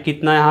 हाइट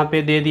कितना यहाँ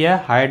पे दे दिया,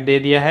 हाइट दे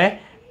दिया है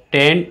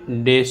 10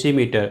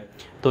 डेसीमीटर,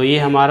 तो ये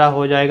हमारा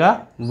हो जाएगा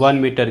 1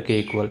 मीटर के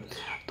इक्वल।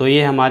 तो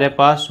ये हमारे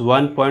पास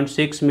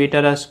 1.6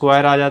 मीटर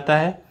स्क्वायर आ जाता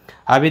है।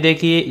 अभी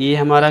देखिए ये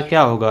हमारा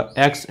क्या होगा,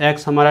 एक्स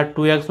एक्स हमारा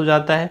 2x हो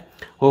जाता है।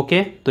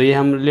 ओके, तो ये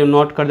हम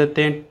नोट कर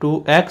देते हैं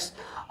 2x,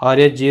 और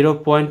ये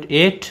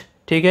 0.8,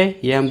 ठीक है,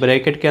 ये हम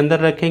ब्रैकेट के अंदर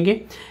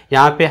रखेंगे।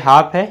 यहाँ पे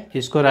हाफ है,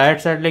 इसको राइट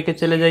साइड लेके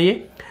चले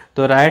जाइए,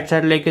 तो राइट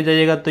साइड लेके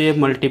जाइएगा तो ये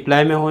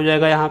मल्टीप्लाई में हो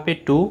जाएगा यहाँ पे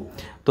 2।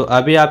 तो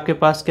अभी आपके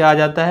पास क्या आ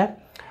जाता है,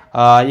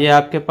 ये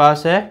आपके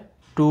पास है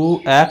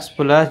 2x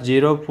प्लस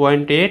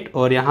 0.8,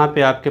 और यहाँ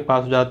पे आपके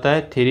पास हो जाता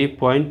है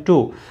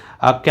 3.2।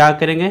 आप क्या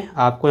करेंगे,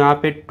 आपको यहाँ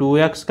पे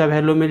 2x का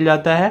वैल्यू मिल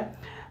जाता है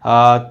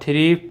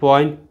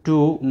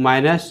 3.2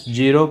 माइनस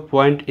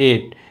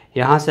 0.8,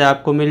 यहाँ से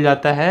आपको मिल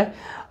जाता है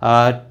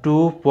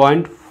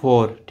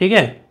 2.4, ठीक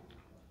है,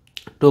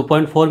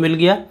 2.4 मिल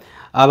गया।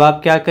 अब आप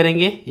क्या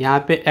करेंगे,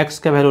 यहाँ पे x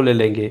का वैल्यू ले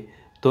लेंगे,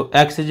 तो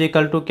x इज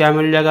इक्वल टू क्या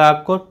मिल जाएगा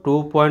आपको,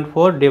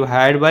 2.4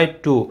 डिवाइड बाई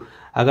 2।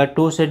 अगर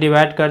 2 से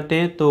डिवाइड करते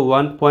हैं तो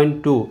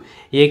 1.2,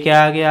 ये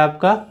क्या आ गया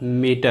आपका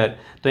मीटर।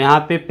 तो यहाँ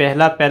पे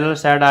पहला पैरेलल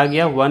साइड आ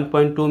गया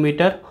 1.2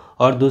 मीटर,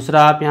 और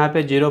दूसरा आप यहाँ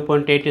पे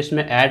 0.8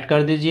 इसमें ऐड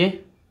कर दीजिए।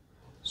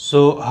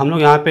 सो हम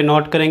लोग यहाँ पे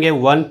नोट करेंगे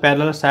 1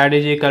 parallel side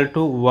is equal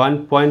to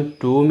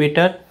 1.2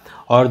 metre,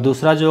 और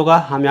दूसरा जो होगा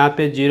हम यहाँ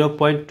पे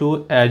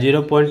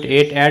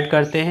 0.8 ऐड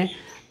करते हैं,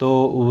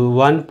 तो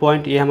 1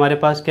 पॉइंट, ये हमारे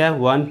पास क्या है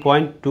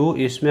 1.2,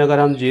 इसमें अगर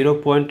हम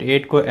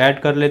 0.8 को ऐड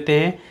कर लेते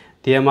हैं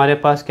तो ये हमारे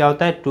पास क्या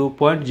होता है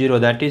 2.0,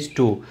 दैट इज़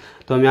 2।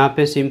 तो हम यहाँ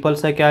पे सिंपल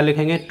सा क्या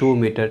लिखेंगे 2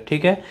 मीटर,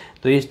 ठीक है।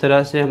 तो इस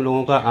तरह से हम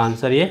लोगों का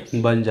आंसर ये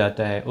बन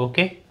जाता है।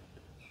 ओके,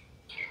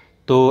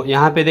 तो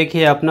यहाँ पे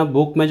देखिए अपना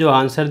बुक में जो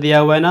आंसर दिया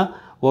हुआ है ना,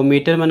 वो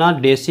मीटर में ना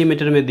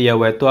डेसीमीटर में दिया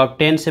हुआ है, तो आप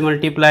 10 से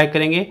मल्टीप्लाई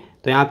करेंगे,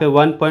 तो यहाँ पे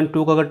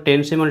 1.2 को अगर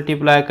 10 से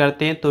मल्टीप्लाई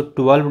करते हैं तो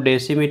 12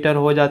 डेसीमीटर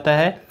हो जाता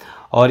है।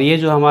 और ये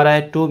जो हमारा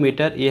है 2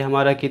 मीटर, ये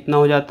हमारा कितना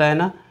हो जाता है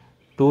ना,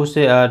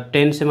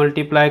 10 से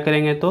मल्टीप्लाई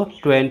करेंगे तो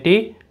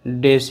 20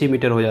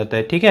 डेसीमीटर हो जाता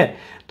है, ठीक है।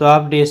 तो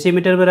आप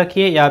डेसीमीटर में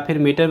रखिए या फिर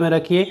मीटर में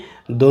रखिए,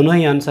 दोनों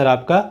ही आंसर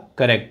आपका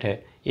करेक्ट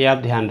है, ये आप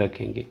ध्यान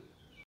रखेंगे।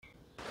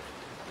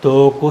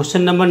 तो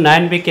क्वेश्चन नंबर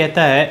 9 भी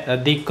कहता है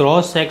the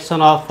cross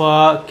section of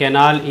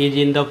canal is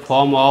in the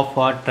form of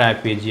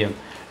trapezium.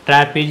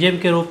 Trapezium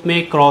के रूप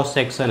में क्रॉस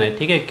सेक्शन है,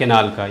 ठीक है,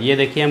 कैनाल का। ये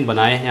देखिए हम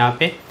बनाए हैं यहाँ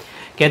पे।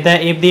 कहता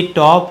है if the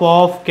top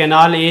of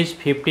canal is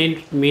 15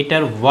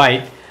 metre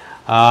wide,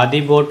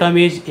 the bottom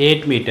is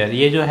 8 metre.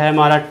 ये जो है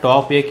हमारा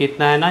टॉप, ये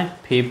कितना है ना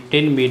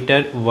 15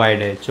 मीटर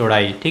वाइड है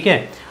चौड़ाई, ठीक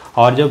है,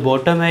 और जो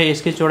बॉटम है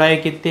इसकी चौड़ाई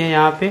कितनी है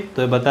यहाँ पे,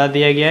 तो बता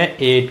दिया गया है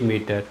 8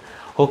 मीटर।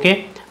 ओके,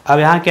 अब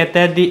यहाँ कहता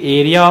है the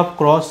area of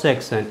cross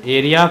section.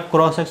 Area of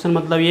cross section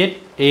मतलब ये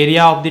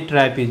एरिया ऑफ द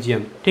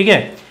ट्राइपीजियम, ठीक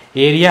है।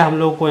 एरिया हम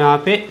लोग को यहाँ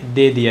पे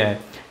दे दिया है,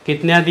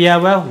 कितना दिया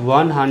हुआ है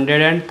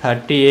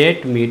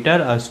 138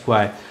 मीटर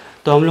स्क्वायर।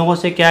 तो हम लोगों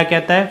से क्या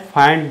कहता है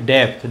फाइंड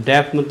डेप्थ।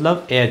 डेप्थ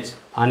मतलब एच,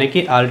 यानी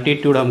कि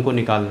अल्टीट्यूड हमको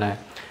निकालना है,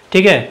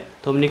 ठीक है,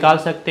 तो हम निकाल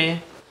सकते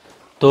हैं।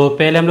 तो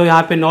पहले हम लोग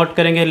यहाँ पे नोट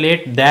करेंगे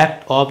late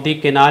depth of the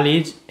canal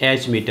is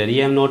H metre,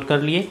 ये हम नोट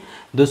कर लिए।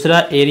 दूसरा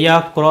एरिया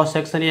ऑफ क्रॉस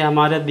सेक्शन, ये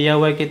हमारा दिया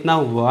हुआ है कितना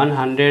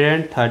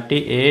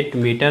 138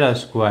 मीटर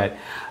स्क्वायर।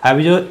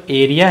 अभी जो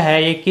एरिया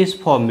है ये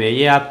किस फॉर्म में,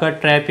 ये आपका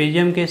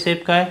ट्राइपीजियम के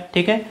शेप का है,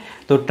 ठीक है।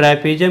 तो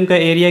ट्राइपीजियम का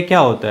एरिया क्या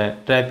होता है,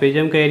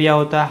 ट्राइपीजियम का एरिया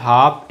होता है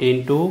half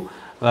into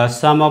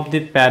sum of the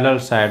parallel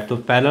side. तो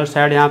पैरेलल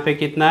साइड यहाँ पे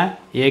कितना है,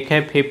 एक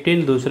है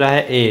 15, दूसरा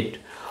है 8,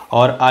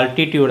 और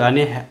अल्टीट्यूड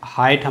यानी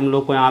हाइट हम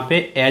लोग को यहाँ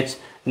पे h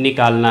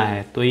निकालना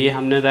है, तो ये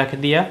हमने रख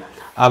दिया।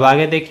 अब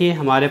आगे देखिए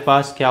हमारे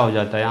पास क्या हो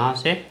जाता है,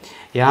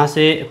 यहाँ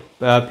से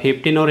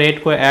 15 और 8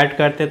 को ऐड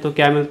करते तो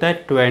क्या मिलता है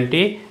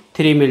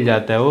 23 मिल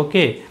जाता है।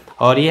 ओके,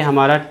 और ये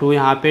हमारा 2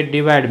 यहाँ पे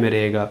डिवाइड में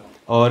रहेगा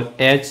और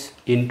h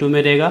इंटू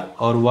में रहेगा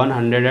और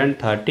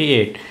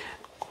 138।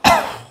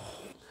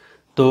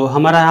 तो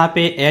हमारा यहाँ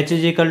पे h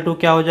इजिकल टू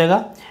क्या हो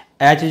जाएगा,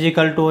 h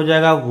इजिकल टू हो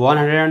जाएगा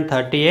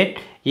 138।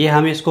 ये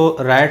हम इसको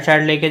राइट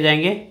साइड लेके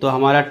जाएंगे तो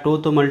हमारा 2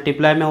 तो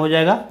मल्टीप्लाई में हो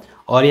जाएगा,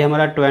 और ये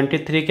हमारा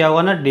 23 क्या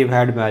होगा ना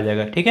डिवाइड में आ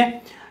जाएगा, ठीक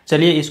है।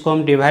 चलिए इसको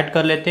हम डिवाइड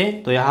कर लेते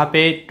हैं। तो यहाँ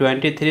पे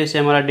 23 से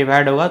हमारा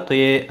डिवाइड होगा तो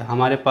ये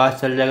हमारे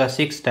पास चल जाएगा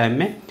 6 टाइम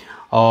में,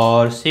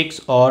 और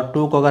 6 और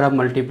 2 को अगर हम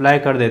मल्टीप्लाई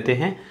कर देते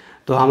हैं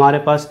तो हमारे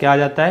पास क्या आ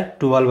जाता है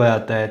 12 आ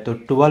जाता है। तो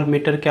 12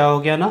 मीटर क्या हो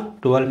गया ना,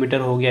 12 मीटर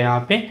हो गया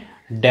यहाँ पे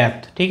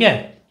डेप्थ, ठीक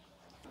है।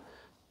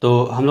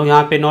 तो हम लोग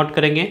यहाँ पे नोट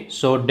करेंगे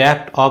सो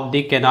depth of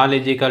the canal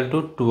is equal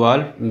to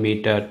 12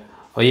 metre,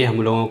 और ये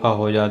हम लोगों का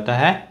हो जाता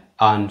है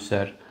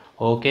आंसर।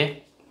 ओके,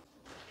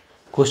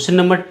 क्वेश्चन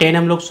नंबर 10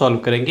 हम लोग सॉल्व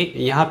करेंगे।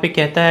 यहाँ पे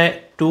कहता है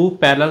 2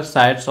 parallel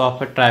sides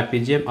of a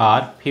ट्राइपीजियम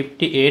are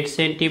 58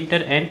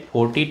 centimetre and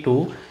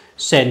 42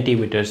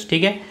 centimetres,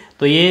 ठीक है।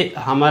 तो ये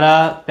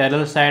हमारा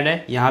पैरेलल साइड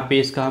है, यहाँ पे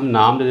इसका हम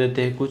नाम दे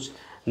देते हैं, कुछ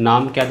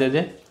नाम क्या दे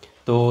दें,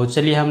 तो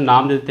चलिए हम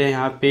नाम देते हैं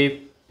यहाँ पे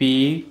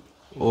POND,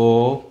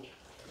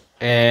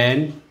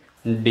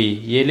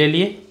 ये ले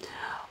लिए।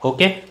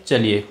 ओके,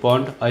 चलिए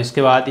पॉइंट। और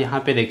इसके बाद यहाँ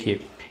पे देखिए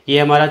ये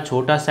हमारा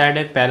छोटा साइड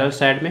है पैरेलल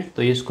साइड में,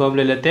 तो इसको हम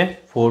ले लेते हैं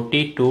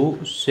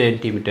 42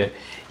 सेंटीमीटर।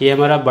 ये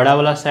हमारा बड़ा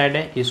वाला साइड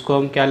है, इसको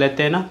हम क्या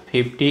लेते हैं ना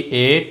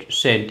 58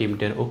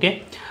 सेंटीमीटर। ओके,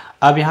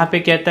 अब यहाँ पे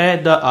कहता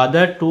है the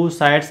other 2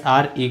 sides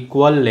are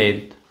equal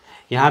length.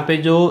 यहाँ पे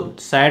जो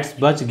साइड्स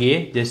बच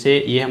गए, जैसे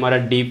ये हमारा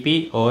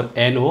DP और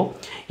NO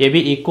ये भी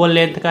इक्वल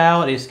लेंथ का है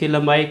और इसकी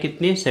लंबाई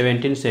कितनी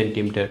 17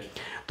 सेंटीमीटर।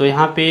 तो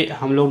यहाँ पे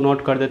हम लोग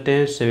नोट कर देते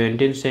हैं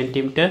 17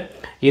 सेंटीमीटर,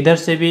 इधर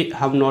से भी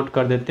हम नोट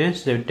कर देते हैं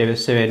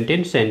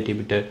 17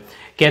 सेंटीमीटर।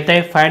 कहता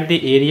है फाइंड द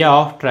एरिया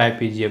ऑफ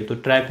ट्राइपीजियम। तो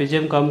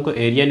ट्राइपीजियम का हमको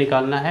एरिया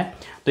निकालना है।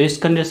 तो इस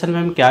कंडीशन में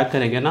हम क्या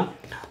करेंगे ना,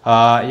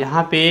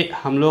 यहाँ पे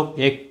हम लोग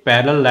एक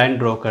पैरेलल लाइन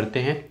ड्रॉ करते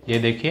हैं। ये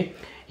देखिए,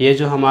 ये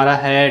जो हमारा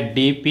है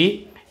DP,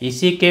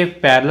 इसी के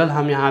पैरेलल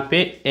हम यहाँ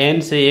पे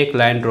N से एक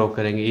लाइन ड्रॉ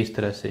करेंगे इस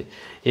तरह से।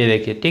 ये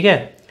देखिए, ठीक है।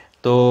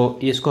 तो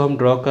इसको हम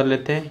ड्रॉ कर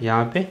लेते हैं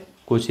यहाँ पे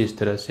कुछ इस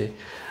तरह से।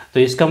 तो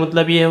इसका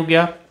मतलब ये हो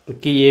गया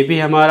कि ये भी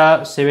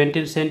हमारा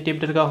 17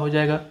 सेंटीमीटर का हो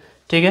जाएगा,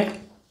 ठीक है।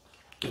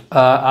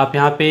 आप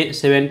यहाँ पे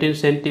 17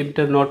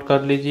 सेंटीमीटर नोट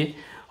कर लीजिए,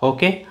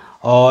 ओके।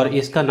 और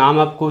इसका नाम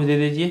आपको दे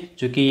दीजिए,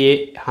 चूँकि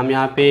ये हम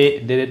यहाँ पे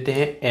दे देते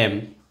हैं M,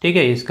 ठीक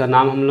है। इसका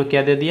नाम हम लोग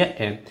क्या दे दिया,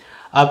 M।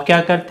 अब क्या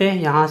करते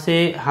हैं, यहाँ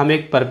से हम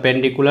एक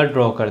परपेंडिकुलर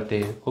ड्रॉ करते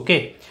हैं, ओके।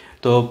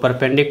 तो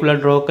परपेंडिकुलर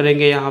ड्रॉ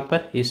करेंगे यहाँ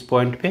पर इस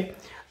पॉइंट पे।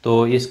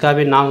 तो इसका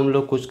भी नाम हम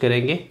लोग कुछ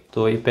करेंगे।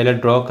 तो ये पहले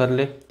ड्रॉ कर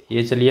ले,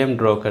 ये चलिए हम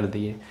ड्रॉ कर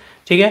दिए,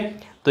 ठीक है।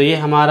 तो ये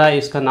हमारा,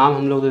 इसका नाम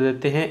हम लोग दे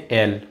देते हैं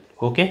L,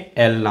 ओके,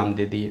 L नाम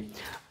दे दिए।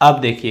 अब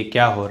देखिए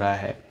क्या हो रहा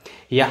है,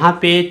 यहाँ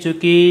पे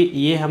चूँकि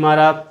ये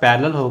हमारा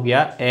पैरेलल हो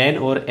गया, N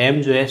और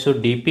M जो है सो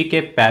DP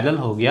के पैरेलल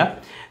हो गया।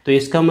 तो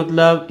इसका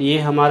मतलब ये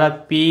हमारा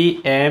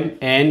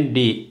PMND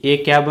ये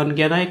क्या बन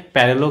गया ना, एक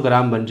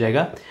पैरेललोग्राम बन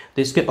जाएगा।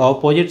 तो इसके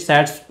ऑपोजिट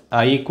साइड्स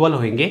इक्वल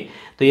होंगे।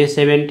 तो ये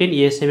 17,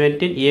 ये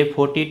 17, ये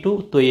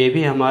 42, तो ये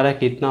भी हमारा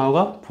कितना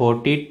होगा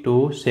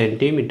 42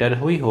 सेंटीमीटर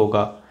हुई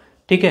होगा,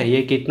 ठीक है।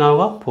 ये कितना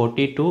होगा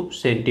 42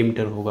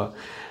 सेंटीमीटर होगा,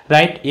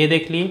 राइट। ये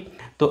देख लिए।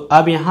 तो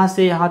अब यहाँ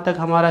से यहाँ तक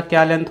हमारा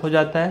क्या लेंथ हो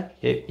जाता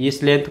है,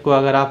 इस लेंथ को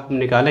अगर आप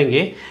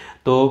निकालेंगे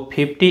तो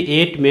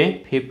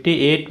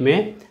 58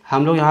 में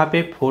हम लोग यहाँ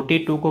पे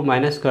 42 को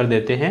माइनस कर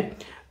देते हैं।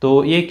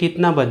 तो ये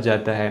कितना बच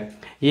जाता है,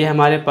 ये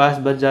हमारे पास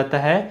बच जाता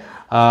है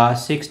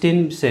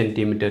 16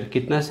 सेंटीमीटर।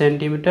 कितना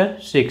सेंटीमीटर,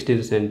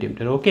 16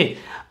 सेंटीमीटर, ओके।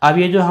 अब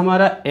ये जो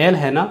हमारा L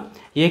है ना,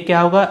 ये क्या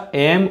होगा,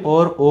 M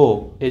और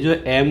O, ये जो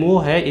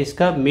MO है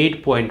इसका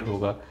मिड पॉइंट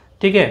होगा,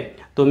 ठीक है।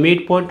 तो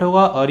मिड पॉइंट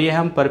होगा और ये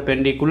हम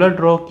परपेंडिकुलर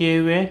ड्रॉ किए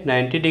हुए हैं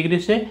 90 डिग्री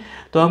से।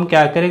 तो हम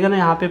क्या करेंगे ना,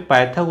 यहाँ पे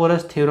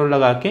पाइथागोरस थ्योरम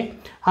लगा के,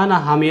 हाँ ना,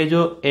 हम ये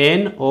जो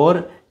N और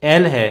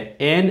L है,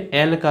 N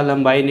L का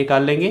लंबाई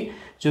निकाल लेंगे।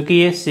 चूँकि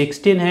ये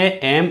 16 है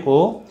MO,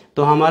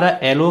 तो हमारा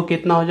LO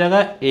कितना हो जाएगा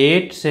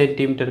 8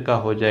 सेंटीमीटर का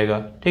हो जाएगा,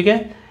 ठीक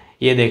है।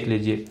 ये देख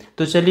लीजिए।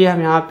 तो चलिए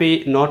हम यहाँ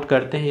पे नोट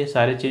करते हैं ये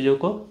सारी चीज़ों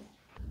को।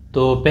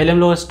 तो पहले हम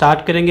लोग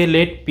स्टार्ट करेंगे,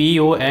 late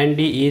POND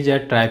is a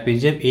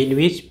ट्राइपीजियम in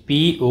which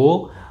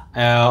PO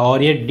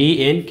और ये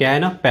DN क्या है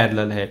ना,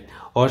 पैरेलल है।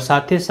 और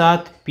साथ ही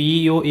साथ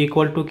PO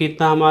इक्वल टू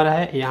कितना हमारा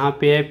है, यहाँ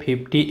पे है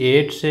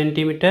 58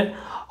 सेंटीमीटर।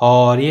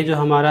 और ये जो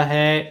हमारा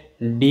है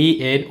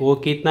DNO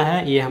कितना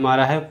है, ये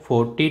हमारा है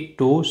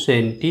 42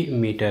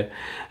 सेंटीमीटर,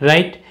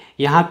 राइट।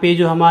 यहाँ पे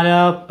जो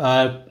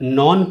हमारा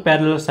नॉन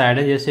पैरेलल साइड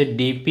है, जैसे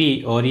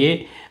DP और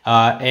ये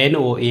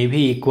NO ये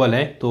भी इक्वल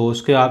है। तो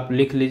उसके आप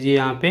लिख लीजिए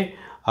यहाँ पे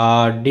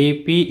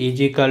DP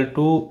is equal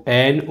to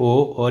NO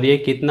और ये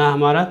कितना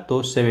हमारा,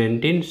 तो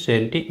 17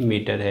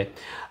 सेंटीमीटर है।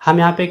 हम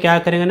यहाँ पे क्या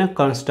करेंगे ना,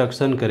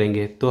 कंस्ट्रक्शन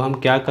करेंगे। तो हम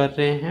क्या कर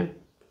रहे हैं,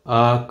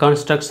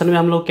 कंस्ट्रक्शन में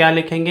हम लोग क्या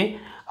लिखेंगे,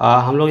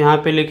 हम लोग यहाँ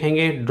पे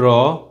लिखेंगे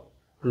ड्रॉ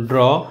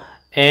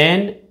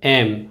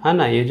NM, है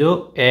ना। ये जो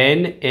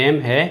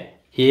NM है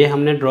ये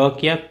हमने ड्रॉ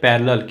किया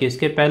पैरेलल,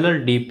 किसके पैरेलल,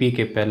 DP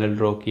के पैरेलल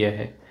ड्रॉ किया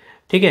है,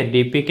 ठीक है।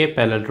 DP के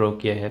पैरेलल ड्रॉ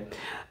किया है।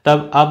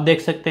 तब आप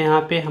देख सकते हैं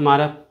यहाँ पे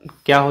हमारा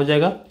क्या हो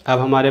जाएगा, अब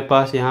हमारे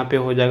पास यहाँ पे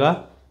हो जाएगा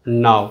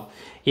नाउ,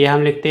 ये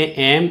हम लिखते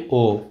हैं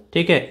MO,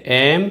 ठीक है।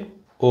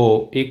 MO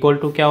इक्वल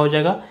टू क्या हो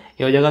जाएगा,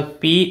 ये हो जाएगा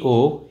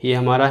PO, ये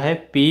हमारा है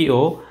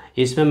PO,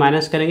 इसमें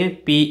माइनस करेंगे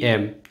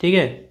PM, ठीक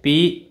है,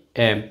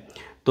 PM।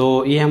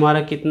 तो ये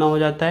हमारा कितना हो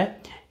जाता है,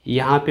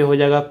 यहाँ पे हो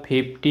जाएगा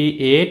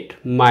 58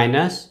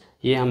 माइनस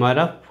ये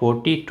हमारा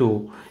 42,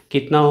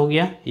 कितना हो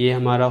गया, ये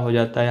हमारा हो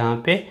जाता है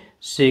यहाँ पे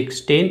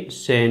 16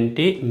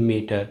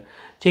 सेंटीमीटर,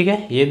 ठीक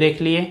है। ये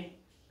देख लिए।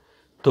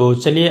 तो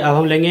चलिए अब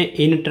हम लेंगे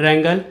इन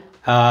ट्रायंगल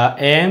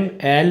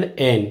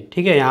MLN,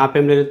 ठीक है। यहाँ पे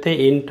हम ले लेते हैं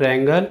इन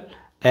ट्रायंगल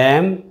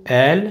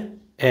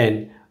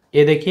MLN।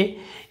 ये देखिए,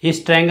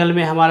 इस ट्रायंगल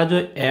में हमारा जो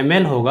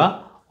ML होगा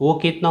वो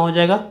कितना हो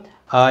जाएगा,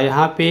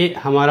 यहाँ पे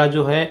हमारा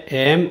जो है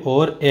M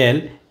और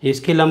L,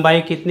 इसकी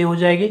लंबाई कितनी हो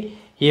जाएगी,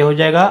 ये हो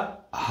जाएगा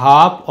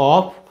हाफ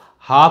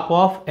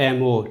ऑफ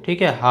MO,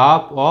 ठीक है,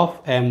 हाफ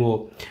ऑफ MO।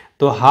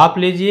 तो हाफ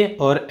लीजिए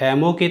और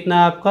MO कितना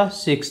है आपका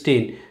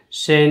 16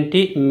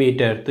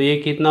 सेंटीमीटर। तो ये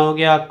कितना हो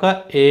गया आपका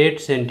 8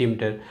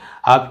 सेंटीमीटर।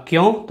 अब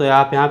क्यों, तो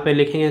आप यहाँ पे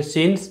लिखेंगे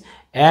since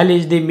L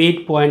is the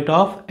mid point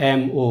of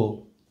MO।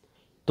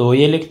 तो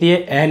ये लिख दिए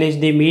L is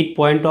the mid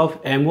point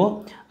of MO।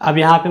 अब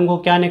यहाँ पे हमको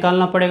क्या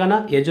निकालना पड़ेगा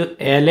ना, ये जो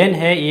LN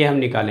है ये हम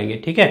निकालेंगे,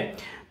 ठीक है।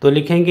 तो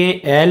लिखेंगे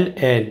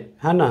LN,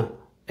 है ना,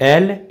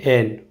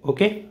 LN,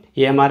 ओके।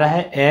 ये हमारा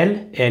है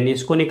LN,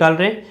 इसको निकाल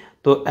रहे हैं।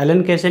 तो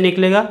LN कैसे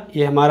निकलेगा,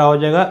 ये हमारा हो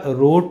जाएगा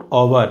रूट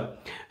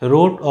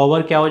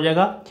ओवर क्या हो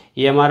जाएगा,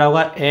 ये हमारा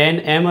होगा एन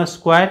एम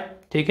स्क्वायर,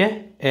 ठीक है,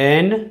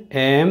 N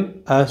M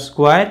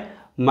square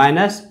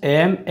minus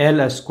M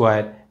L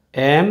square,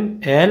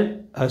 M L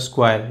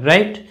square,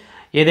 right.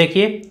 ये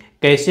देखिए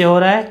कैसे हो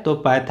रहा है, तो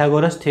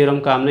पाइथागोरस थ्योरम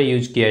का हमने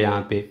यूज किया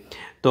यहाँ पे।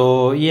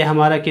 तो ये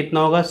हमारा कितना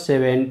होगा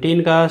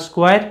 17 का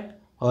स्क्वायर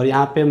और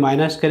यहाँ पे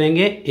माइनस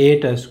करेंगे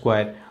 8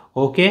 स्क्वायर।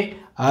 ओके,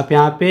 आप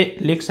यहाँ पे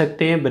लिख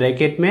सकते हैं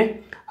ब्रैकेट में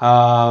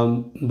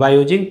बाय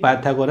यूजिंग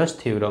पाइथागोरस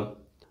थ्योरम।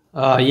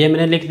 ये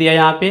मैंने लिख दिया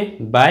यहाँ पे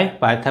बाय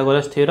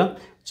पाइथागोरस थ्योरम।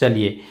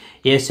 चलिए,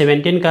 ये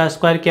 17 का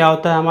स्क्वायर क्या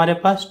होता है हमारे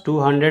पास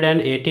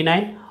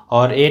 289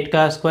 और 8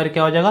 का स्क्वायर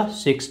क्या हो जाएगा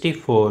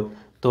 64।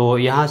 तो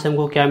यहाँ से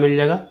हमको क्या मिल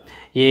जाएगा,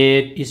 ये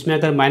इसमें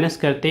अगर माइनस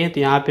करते हैं तो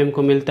यहाँ पे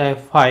हमको मिलता है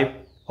 5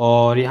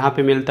 और यहाँ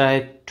पे मिलता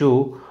है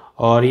 2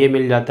 और ये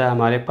मिल जाता है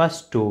हमारे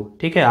पास 2,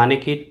 ठीक है, यानी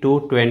कि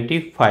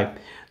 225।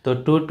 तो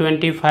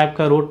 225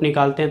 का रूट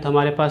निकालते हैं तो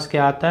हमारे पास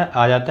क्या आता है,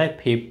 आ जाता है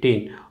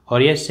 15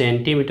 और ये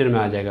सेंटीमीटर में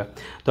आ जाएगा।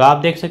 तो आप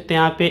देख सकते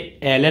हैं यहाँ पे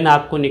एल एन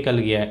आपको निकल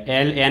गया है,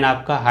 एल एन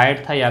आपका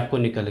हाइट था ये आपको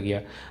निकल गया।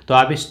 तो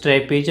आप इस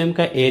ट्रेपीजियम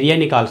का एरिया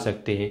निकाल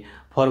सकते हैं,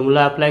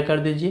 फॉर्मूला अप्लाई कर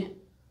दीजिए।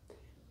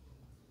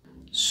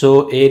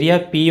 So area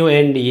P O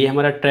N D, ये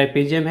हमारा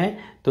ट्रेपीजियम है,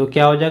 तो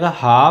क्या हो जाएगा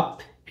half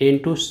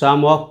into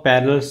sum of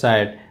parallel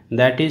side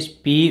that is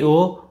P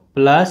O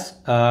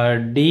plus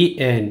D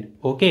N,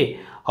 okay,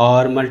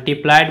 और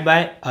मल्टीप्लाइड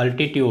बाय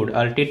अल्टीट्यूड,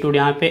 अल्टीट्यूड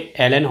यहाँ पे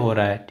एल एन हो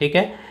रहा है, ठीक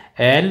है,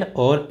 एल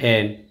और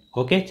एन,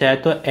 ओके, चाहे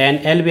तो एन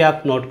एल भी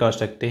आप नोट कर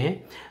सकते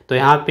हैं। तो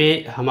यहाँ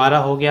पे हमारा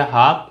हो गया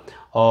हाफ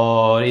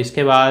और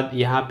इसके बाद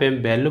यहाँ पे हम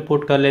वैल्यू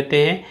पुट कर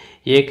लेते हैं,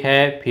 एक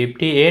है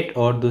 58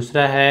 और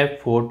दूसरा है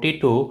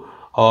 42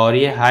 और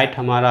ये हाइट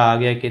हमारा आ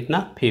गया कितना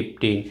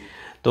 15।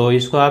 तो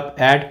इसको आप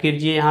ऐड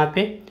कीजिए यहाँ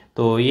पे,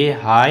 तो ये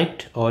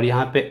हाइट और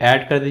यहाँ पे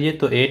ऐड कर दीजिए,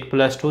 तो 8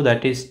 + 2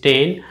 दैट इज़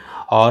 10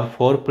 और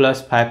 4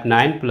 + 5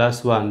 9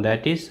 + 1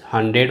 दैट इज़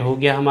 100 हो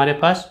गया हमारे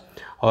पास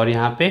और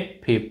यहाँ पे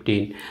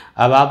 15।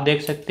 अब आप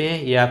देख सकते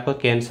हैं ये आपका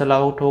कैंसल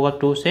आउट होगा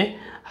 2 से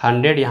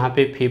 100, यहाँ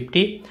पे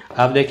 50।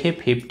 अब देखिए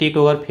 50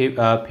 को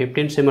अगर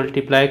 15 से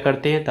मल्टीप्लाई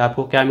करते हैं तो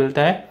आपको क्या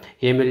मिलता है,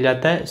 ये मिल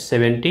जाता है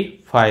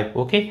 75,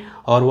 ओके,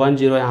 और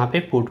 10 यहाँ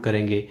पे पुट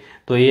करेंगे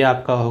तो ये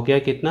आपका हो गया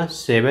कितना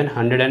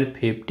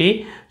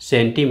 750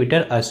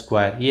 सेंटीमीटर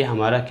स्क्वायर। ये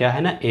हमारा क्या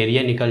है ना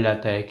एरिया निकल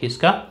जाता है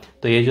किसका,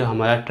 तो ये जो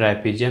हमारा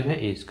ट्राइपीजियम है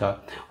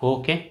इसका,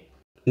 ओके।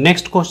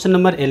 नेक्स्ट क्वेश्चन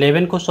नंबर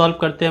 11 को सॉल्व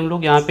करते हैं हम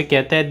लोग। यहाँ पे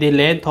कहता है the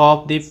length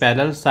of the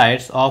parallel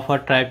sides of a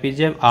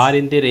ट्राइपीजियम are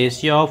in the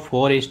ratio of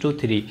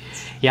 4:3।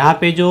 यहाँ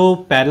पे जो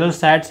पैरेलल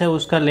साइड्स है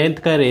उसका लेंथ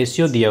का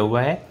रेशियो दिया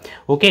हुआ है,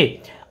 ओके,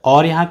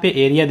 और यहाँ पे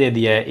एरिया दे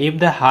दिया है। If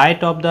the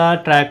height of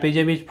the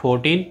ट्राइपीजियम is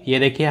 14, ये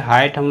देखिए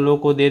हाइट हम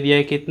लोग को दे दिया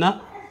है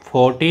कितना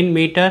 14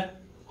 मीटर,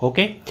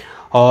 ओके,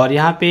 और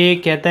यहाँ पे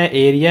कहता है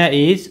एरिया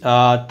इज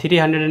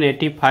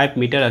 385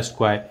 मीटर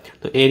स्क्वायर,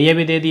 तो एरिया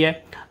भी दे दिया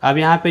है। अब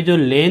यहाँ पे जो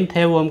लेंथ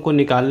है वो हमको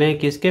निकालने हैं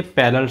किसके,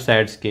 पैरेलल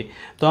साइड्स के।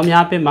 तो हम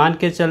यहाँ पे मान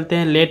के चलते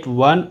हैं let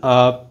one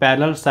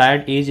parallel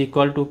side is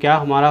equal to क्या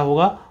हमारा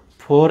होगा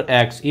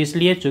 4x,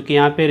 इसलिए चूँकि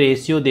यहाँ पे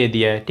रेशियो दे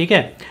दिया है, ठीक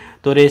है,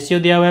 तो रेशियो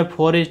दिया हुआ है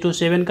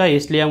 4:7 का,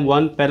 इसलिए हम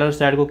वन पैरेलल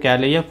साइड को क्या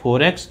लिए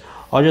 4x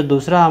और जो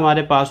दूसरा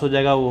हमारे पास हो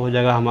जाएगा वो हो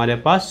जाएगा हमारे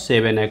पास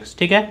 7x,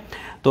 ठीक है।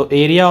 तो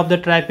एरिया ऑफ द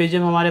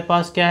ट्राइपीजियम हमारे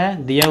पास क्या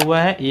है दिया हुआ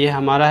है, ये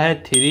हमारा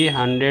है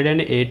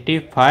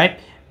 385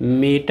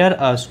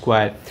 मीटर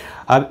स्क्वायर।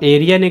 अब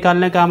एरिया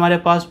निकालने का हमारे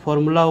पास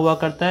फॉर्मूला हुआ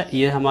करता है,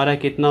 ये हमारा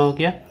कितना हो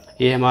गया,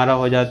 ये हमारा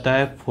हो जाता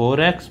है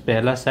 4x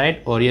पहला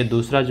साइड और ये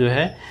दूसरा जो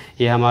है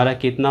ये हमारा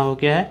कितना हो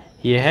गया है,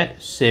 ये है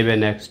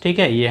 7x, ठीक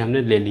है, ये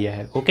हमने ले लिया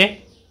है, ओके।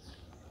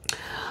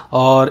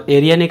 और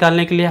एरिया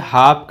निकालने के लिए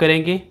हाफ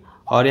करेंगे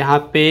और यहाँ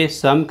पे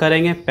सम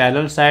करेंगे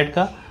पैरेलल साइड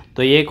का,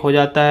 तो एक हो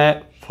जाता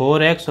है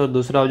 4x और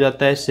दूसरा हो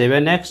जाता है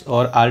 7x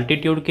और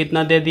अल्टीट्यूड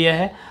कितना दे दिया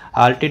है,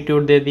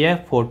 अल्टीट्यूड दे दिया है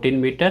 14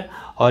 मीटर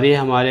और ये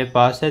हमारे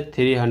पास है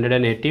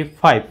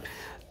 385।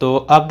 तो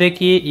अब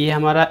देखिए ये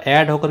हमारा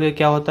ऐड होकर के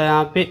क्या होता है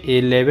यहाँ पे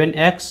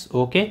 11x,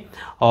 ओके,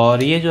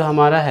 और ये जो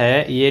हमारा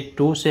है ये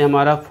 2 से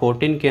हमारा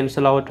 14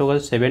 कैंसिल आउट होगा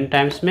 7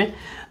 टाइम्स में,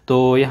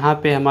 तो यहाँ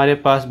पे हमारे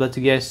पास बच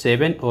गया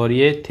 7 और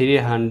ये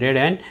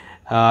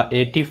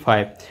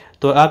 385।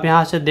 तो आप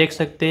यहाँ से देख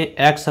सकते हैं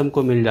x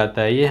हमको मिल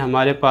जाता है, ये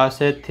हमारे पास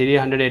है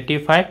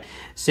 385।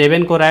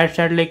 7 को राइट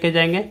साइड लेके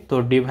जाएंगे तो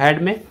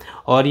डिवाइड में,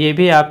 और ये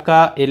भी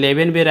आपका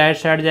 11 भी राइट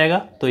साइड जाएगा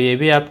तो ये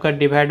भी आपका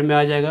डिवाइड में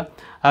आ जाएगा।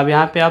 अब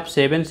यहाँ पे आप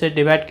 7 से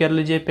डिवाइड कर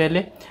लीजिए पहले,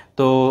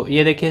 तो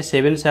ये देखिए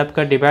 7 से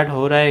आपका डिवाइड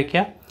हो रहा है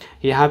क्या,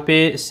 यहाँ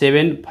पे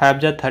 7 5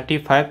 जा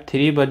 35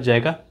 3 बच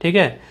जाएगा, ठीक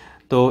है,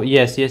 तो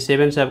यस ये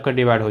 7 से आपका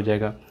डिवाइड हो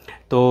जाएगा।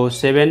 तो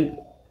 7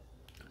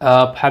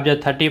 5 जा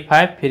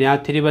 35, फिर यहाँ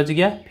 3 बच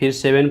गया, फिर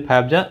 7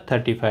 5 जा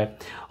 35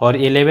 और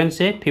 11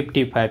 से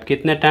 55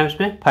 कितने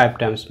टाइम्स में 5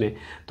 टाइम्स में,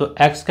 तो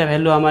x का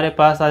वैल्यू हमारे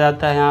पास आ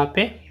जाता है यहाँ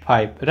पे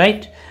 5,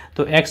 राइट।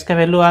 तो x का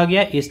वैल्यू आ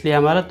गया, इसलिए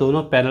हमारा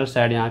दोनों पैरेलल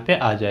साइड यहाँ पे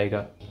आ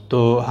जाएगा।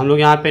 तो हम लोग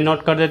यहाँ पे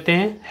नोट कर देते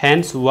हैं,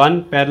 hence one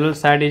parallel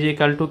side is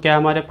equal to क्या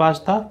हमारे पास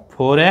था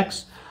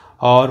 4x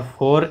और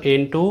 4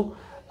 इंटू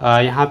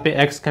यहाँ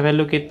पे x का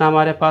वैल्यू कितना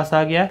हमारे पास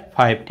आ गया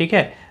 5, ठीक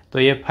है, तो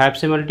ये 5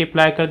 से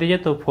मल्टीप्लाई कर दीजिए,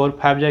 तो 4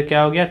 5 जा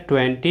क्या हो गया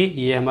 20,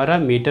 ये हमारा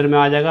मीटर में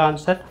आ जाएगा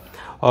आंसर।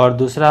 और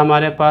दूसरा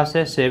हमारे पास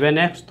है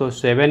 7x, तो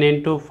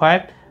 7 ×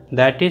 5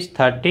 दैट इज़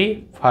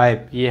 35,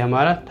 ये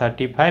हमारा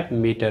 35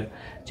 मीटर।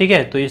 ठीक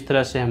है, तो इस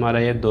तरह से हमारा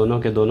ये दोनों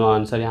के दोनों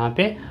आंसर यहाँ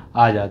पे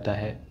आ जाता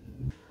है।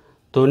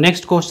 तो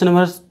नेक्स्ट क्वेश्चन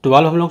नंबर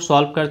 12 हम लोग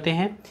सॉल्व करते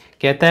हैं।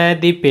 कहता है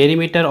the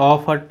perimeter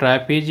of a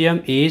trapezium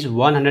is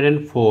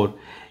 104,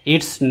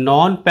 it's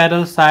non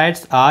parallel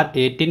sides are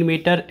 18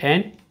 metre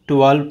and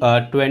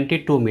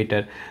 22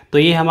 metre. तो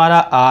ये हमारा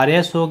आर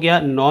एस हो गया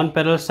नॉन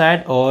पैरेलल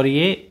साइड और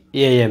ये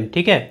ए एम।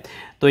 ठीक है,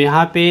 तो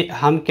यहाँ पे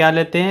हम क्या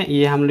लेते हैं,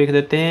 ये हम लिख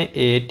देते हैं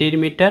 18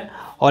 मीटर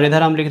और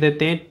इधर हम लिख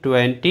देते हैं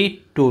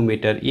 22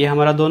 मीटर, ये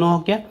हमारा दोनों हो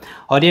गया।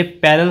 और ये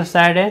पैरेलल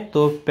साइड है,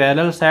 तो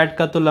पैरेलल साइड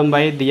का तो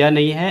लंबाई दिया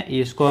नहीं है,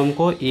 इसको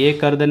हमको ए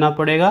कर देना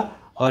पड़ेगा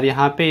और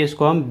यहाँ पे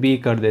इसको हम बी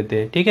कर देते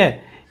हैं। ठीक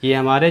है, ये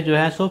हमारे जो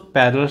है सो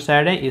पैरेलल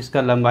साइड है,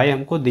 इसका लंबाई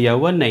हमको दिया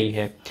हुआ नहीं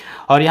है।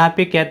 और यहाँ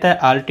पे कहता है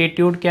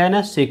अल्टीट्यूड क्या है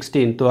ना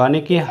 16, तो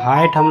यानी कि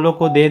हाइट हम लोग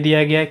को दे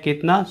दिया गया है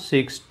कितना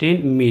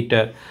 16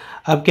 मीटर।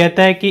 अब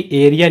कहता है कि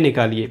एरिया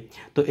निकालिए,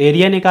 तो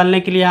एरिया निकालने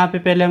के लिए यहाँ पे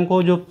पहले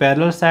हमको जो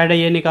पैरेलल साइड है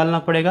ये निकालना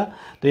पड़ेगा।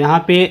 तो यहाँ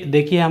पे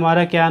देखिए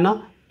हमारा क्या है ना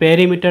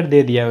पेरीमीटर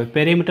दे दिया है।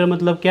 पेरीमीटर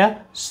मतलब क्या,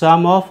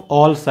 सम ऑफ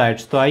ऑल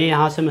साइड्स। तो आइए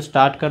यहाँ से हम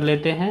स्टार्ट कर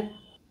लेते हैं।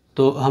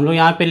 तो हम लोग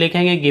यहाँ पे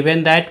लिखेंगे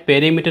given that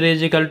perimeter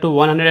is equal to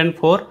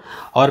 104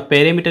 और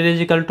पेरीमीटर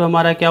इज इक्वल टू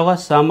हमारा क्या होगा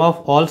सम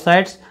ऑफ ऑल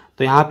साइड्स।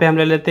 तो यहाँ पे हम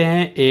ले लेते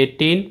हैं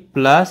 18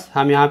 प्लस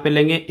हम यहाँ पे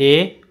लेंगे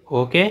ए,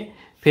 ओके,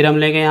 फिर हम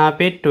लेंगे यहाँ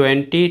पे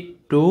 22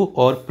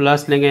 और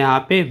प्लस लेंगे यहाँ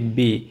पे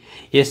बी।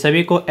 ये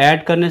सभी को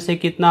ऐड करने से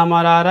कितना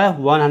हमारा आ रहा है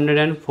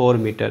 104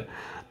 मीटर।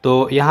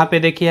 तो यहाँ पे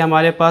देखिए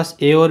हमारे पास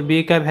ए और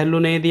बी का वैल्यू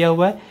नहीं दिया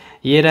हुआ है,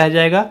 ये रह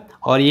जाएगा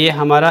और ये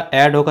हमारा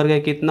ऐड होकर के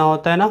कितना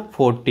होता है ना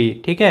 40।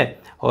 ठीक है,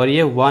 और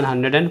ये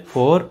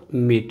 104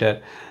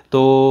 मीटर।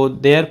 तो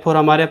देयरफॉर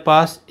हमारे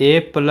पास ए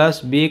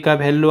प्लस बी का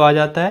वैल्यू आ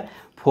जाता है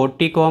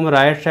 40 को हम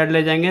राइट साइड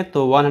ले जाएंगे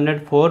तो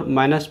 104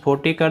 माइनस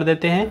 40 कर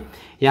देते हैं।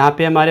 यहाँ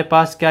पे हमारे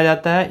पास क्या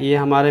जाता है, ये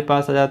हमारे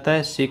पास आ जाता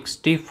है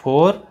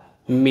 64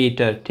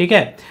 मीटर। ठीक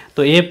है,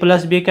 तो ए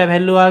प्लस बी का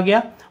वैल्यू आ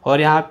गया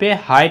और यहाँ पे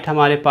हाइट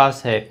हमारे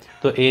पास है,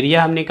 तो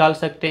एरिया हम निकाल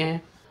सकते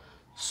हैं।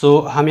 सो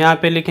हम यहाँ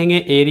पे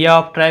लिखेंगे एरिया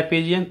ऑफ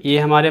ट्राइपेजियम, ये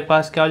हमारे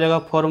पास क्या हो जाएगा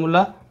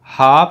फॉर्मूला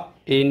हाफ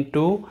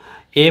इंटू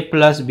ए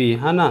प्लस बी,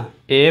 है ना,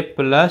 ए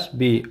प्लस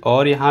बी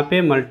और यहाँ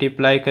पे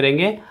मल्टीप्लाई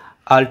करेंगे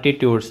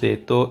अल्टीट्यूड से।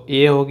 तो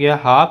ये हो गया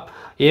हाफ,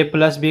 ए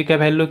प्लस बी का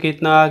वैल्यू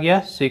कितना आ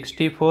गया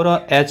 64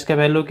 और एच का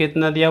वैल्यू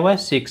कितना दिया हुआ है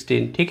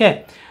 16। ठीक है,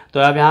 तो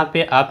अब यहाँ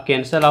पे आप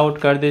कैंसिल आउट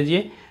कर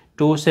दीजिए,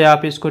 2 से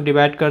आप इसको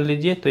डिवाइड कर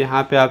लीजिए तो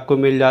यहाँ पे आपको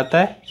मिल जाता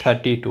है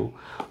 32।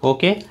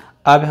 ओके,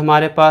 अब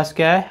हमारे पास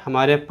क्या है,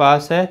 हमारे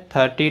पास है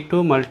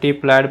 32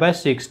 मल्टीप्लाइड बाय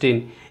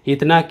 16,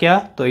 इतना क्या,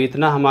 तो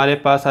इतना हमारे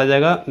पास आ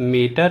जाएगा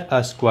मीटर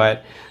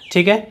स्क्वायर।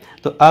 ठीक है,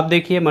 तो अब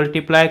देखिए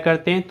मल्टीप्लाई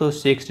करते हैं तो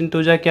 16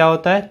 2 जा क्या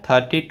होता है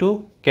 32,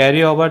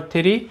 कैरी ओवर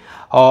 3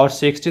 और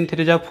 16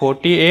 3 जा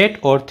 48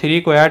 और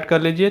 3 को ऐड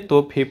कर लीजिए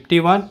तो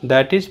 51,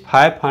 दैट इज़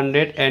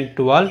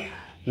 512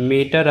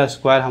 मीटर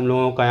स्क्वायर हम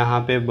लोगों का यहाँ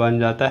पे बन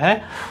जाता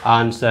है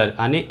आंसर,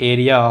 यानी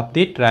area of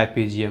the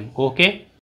trapezium. Okay.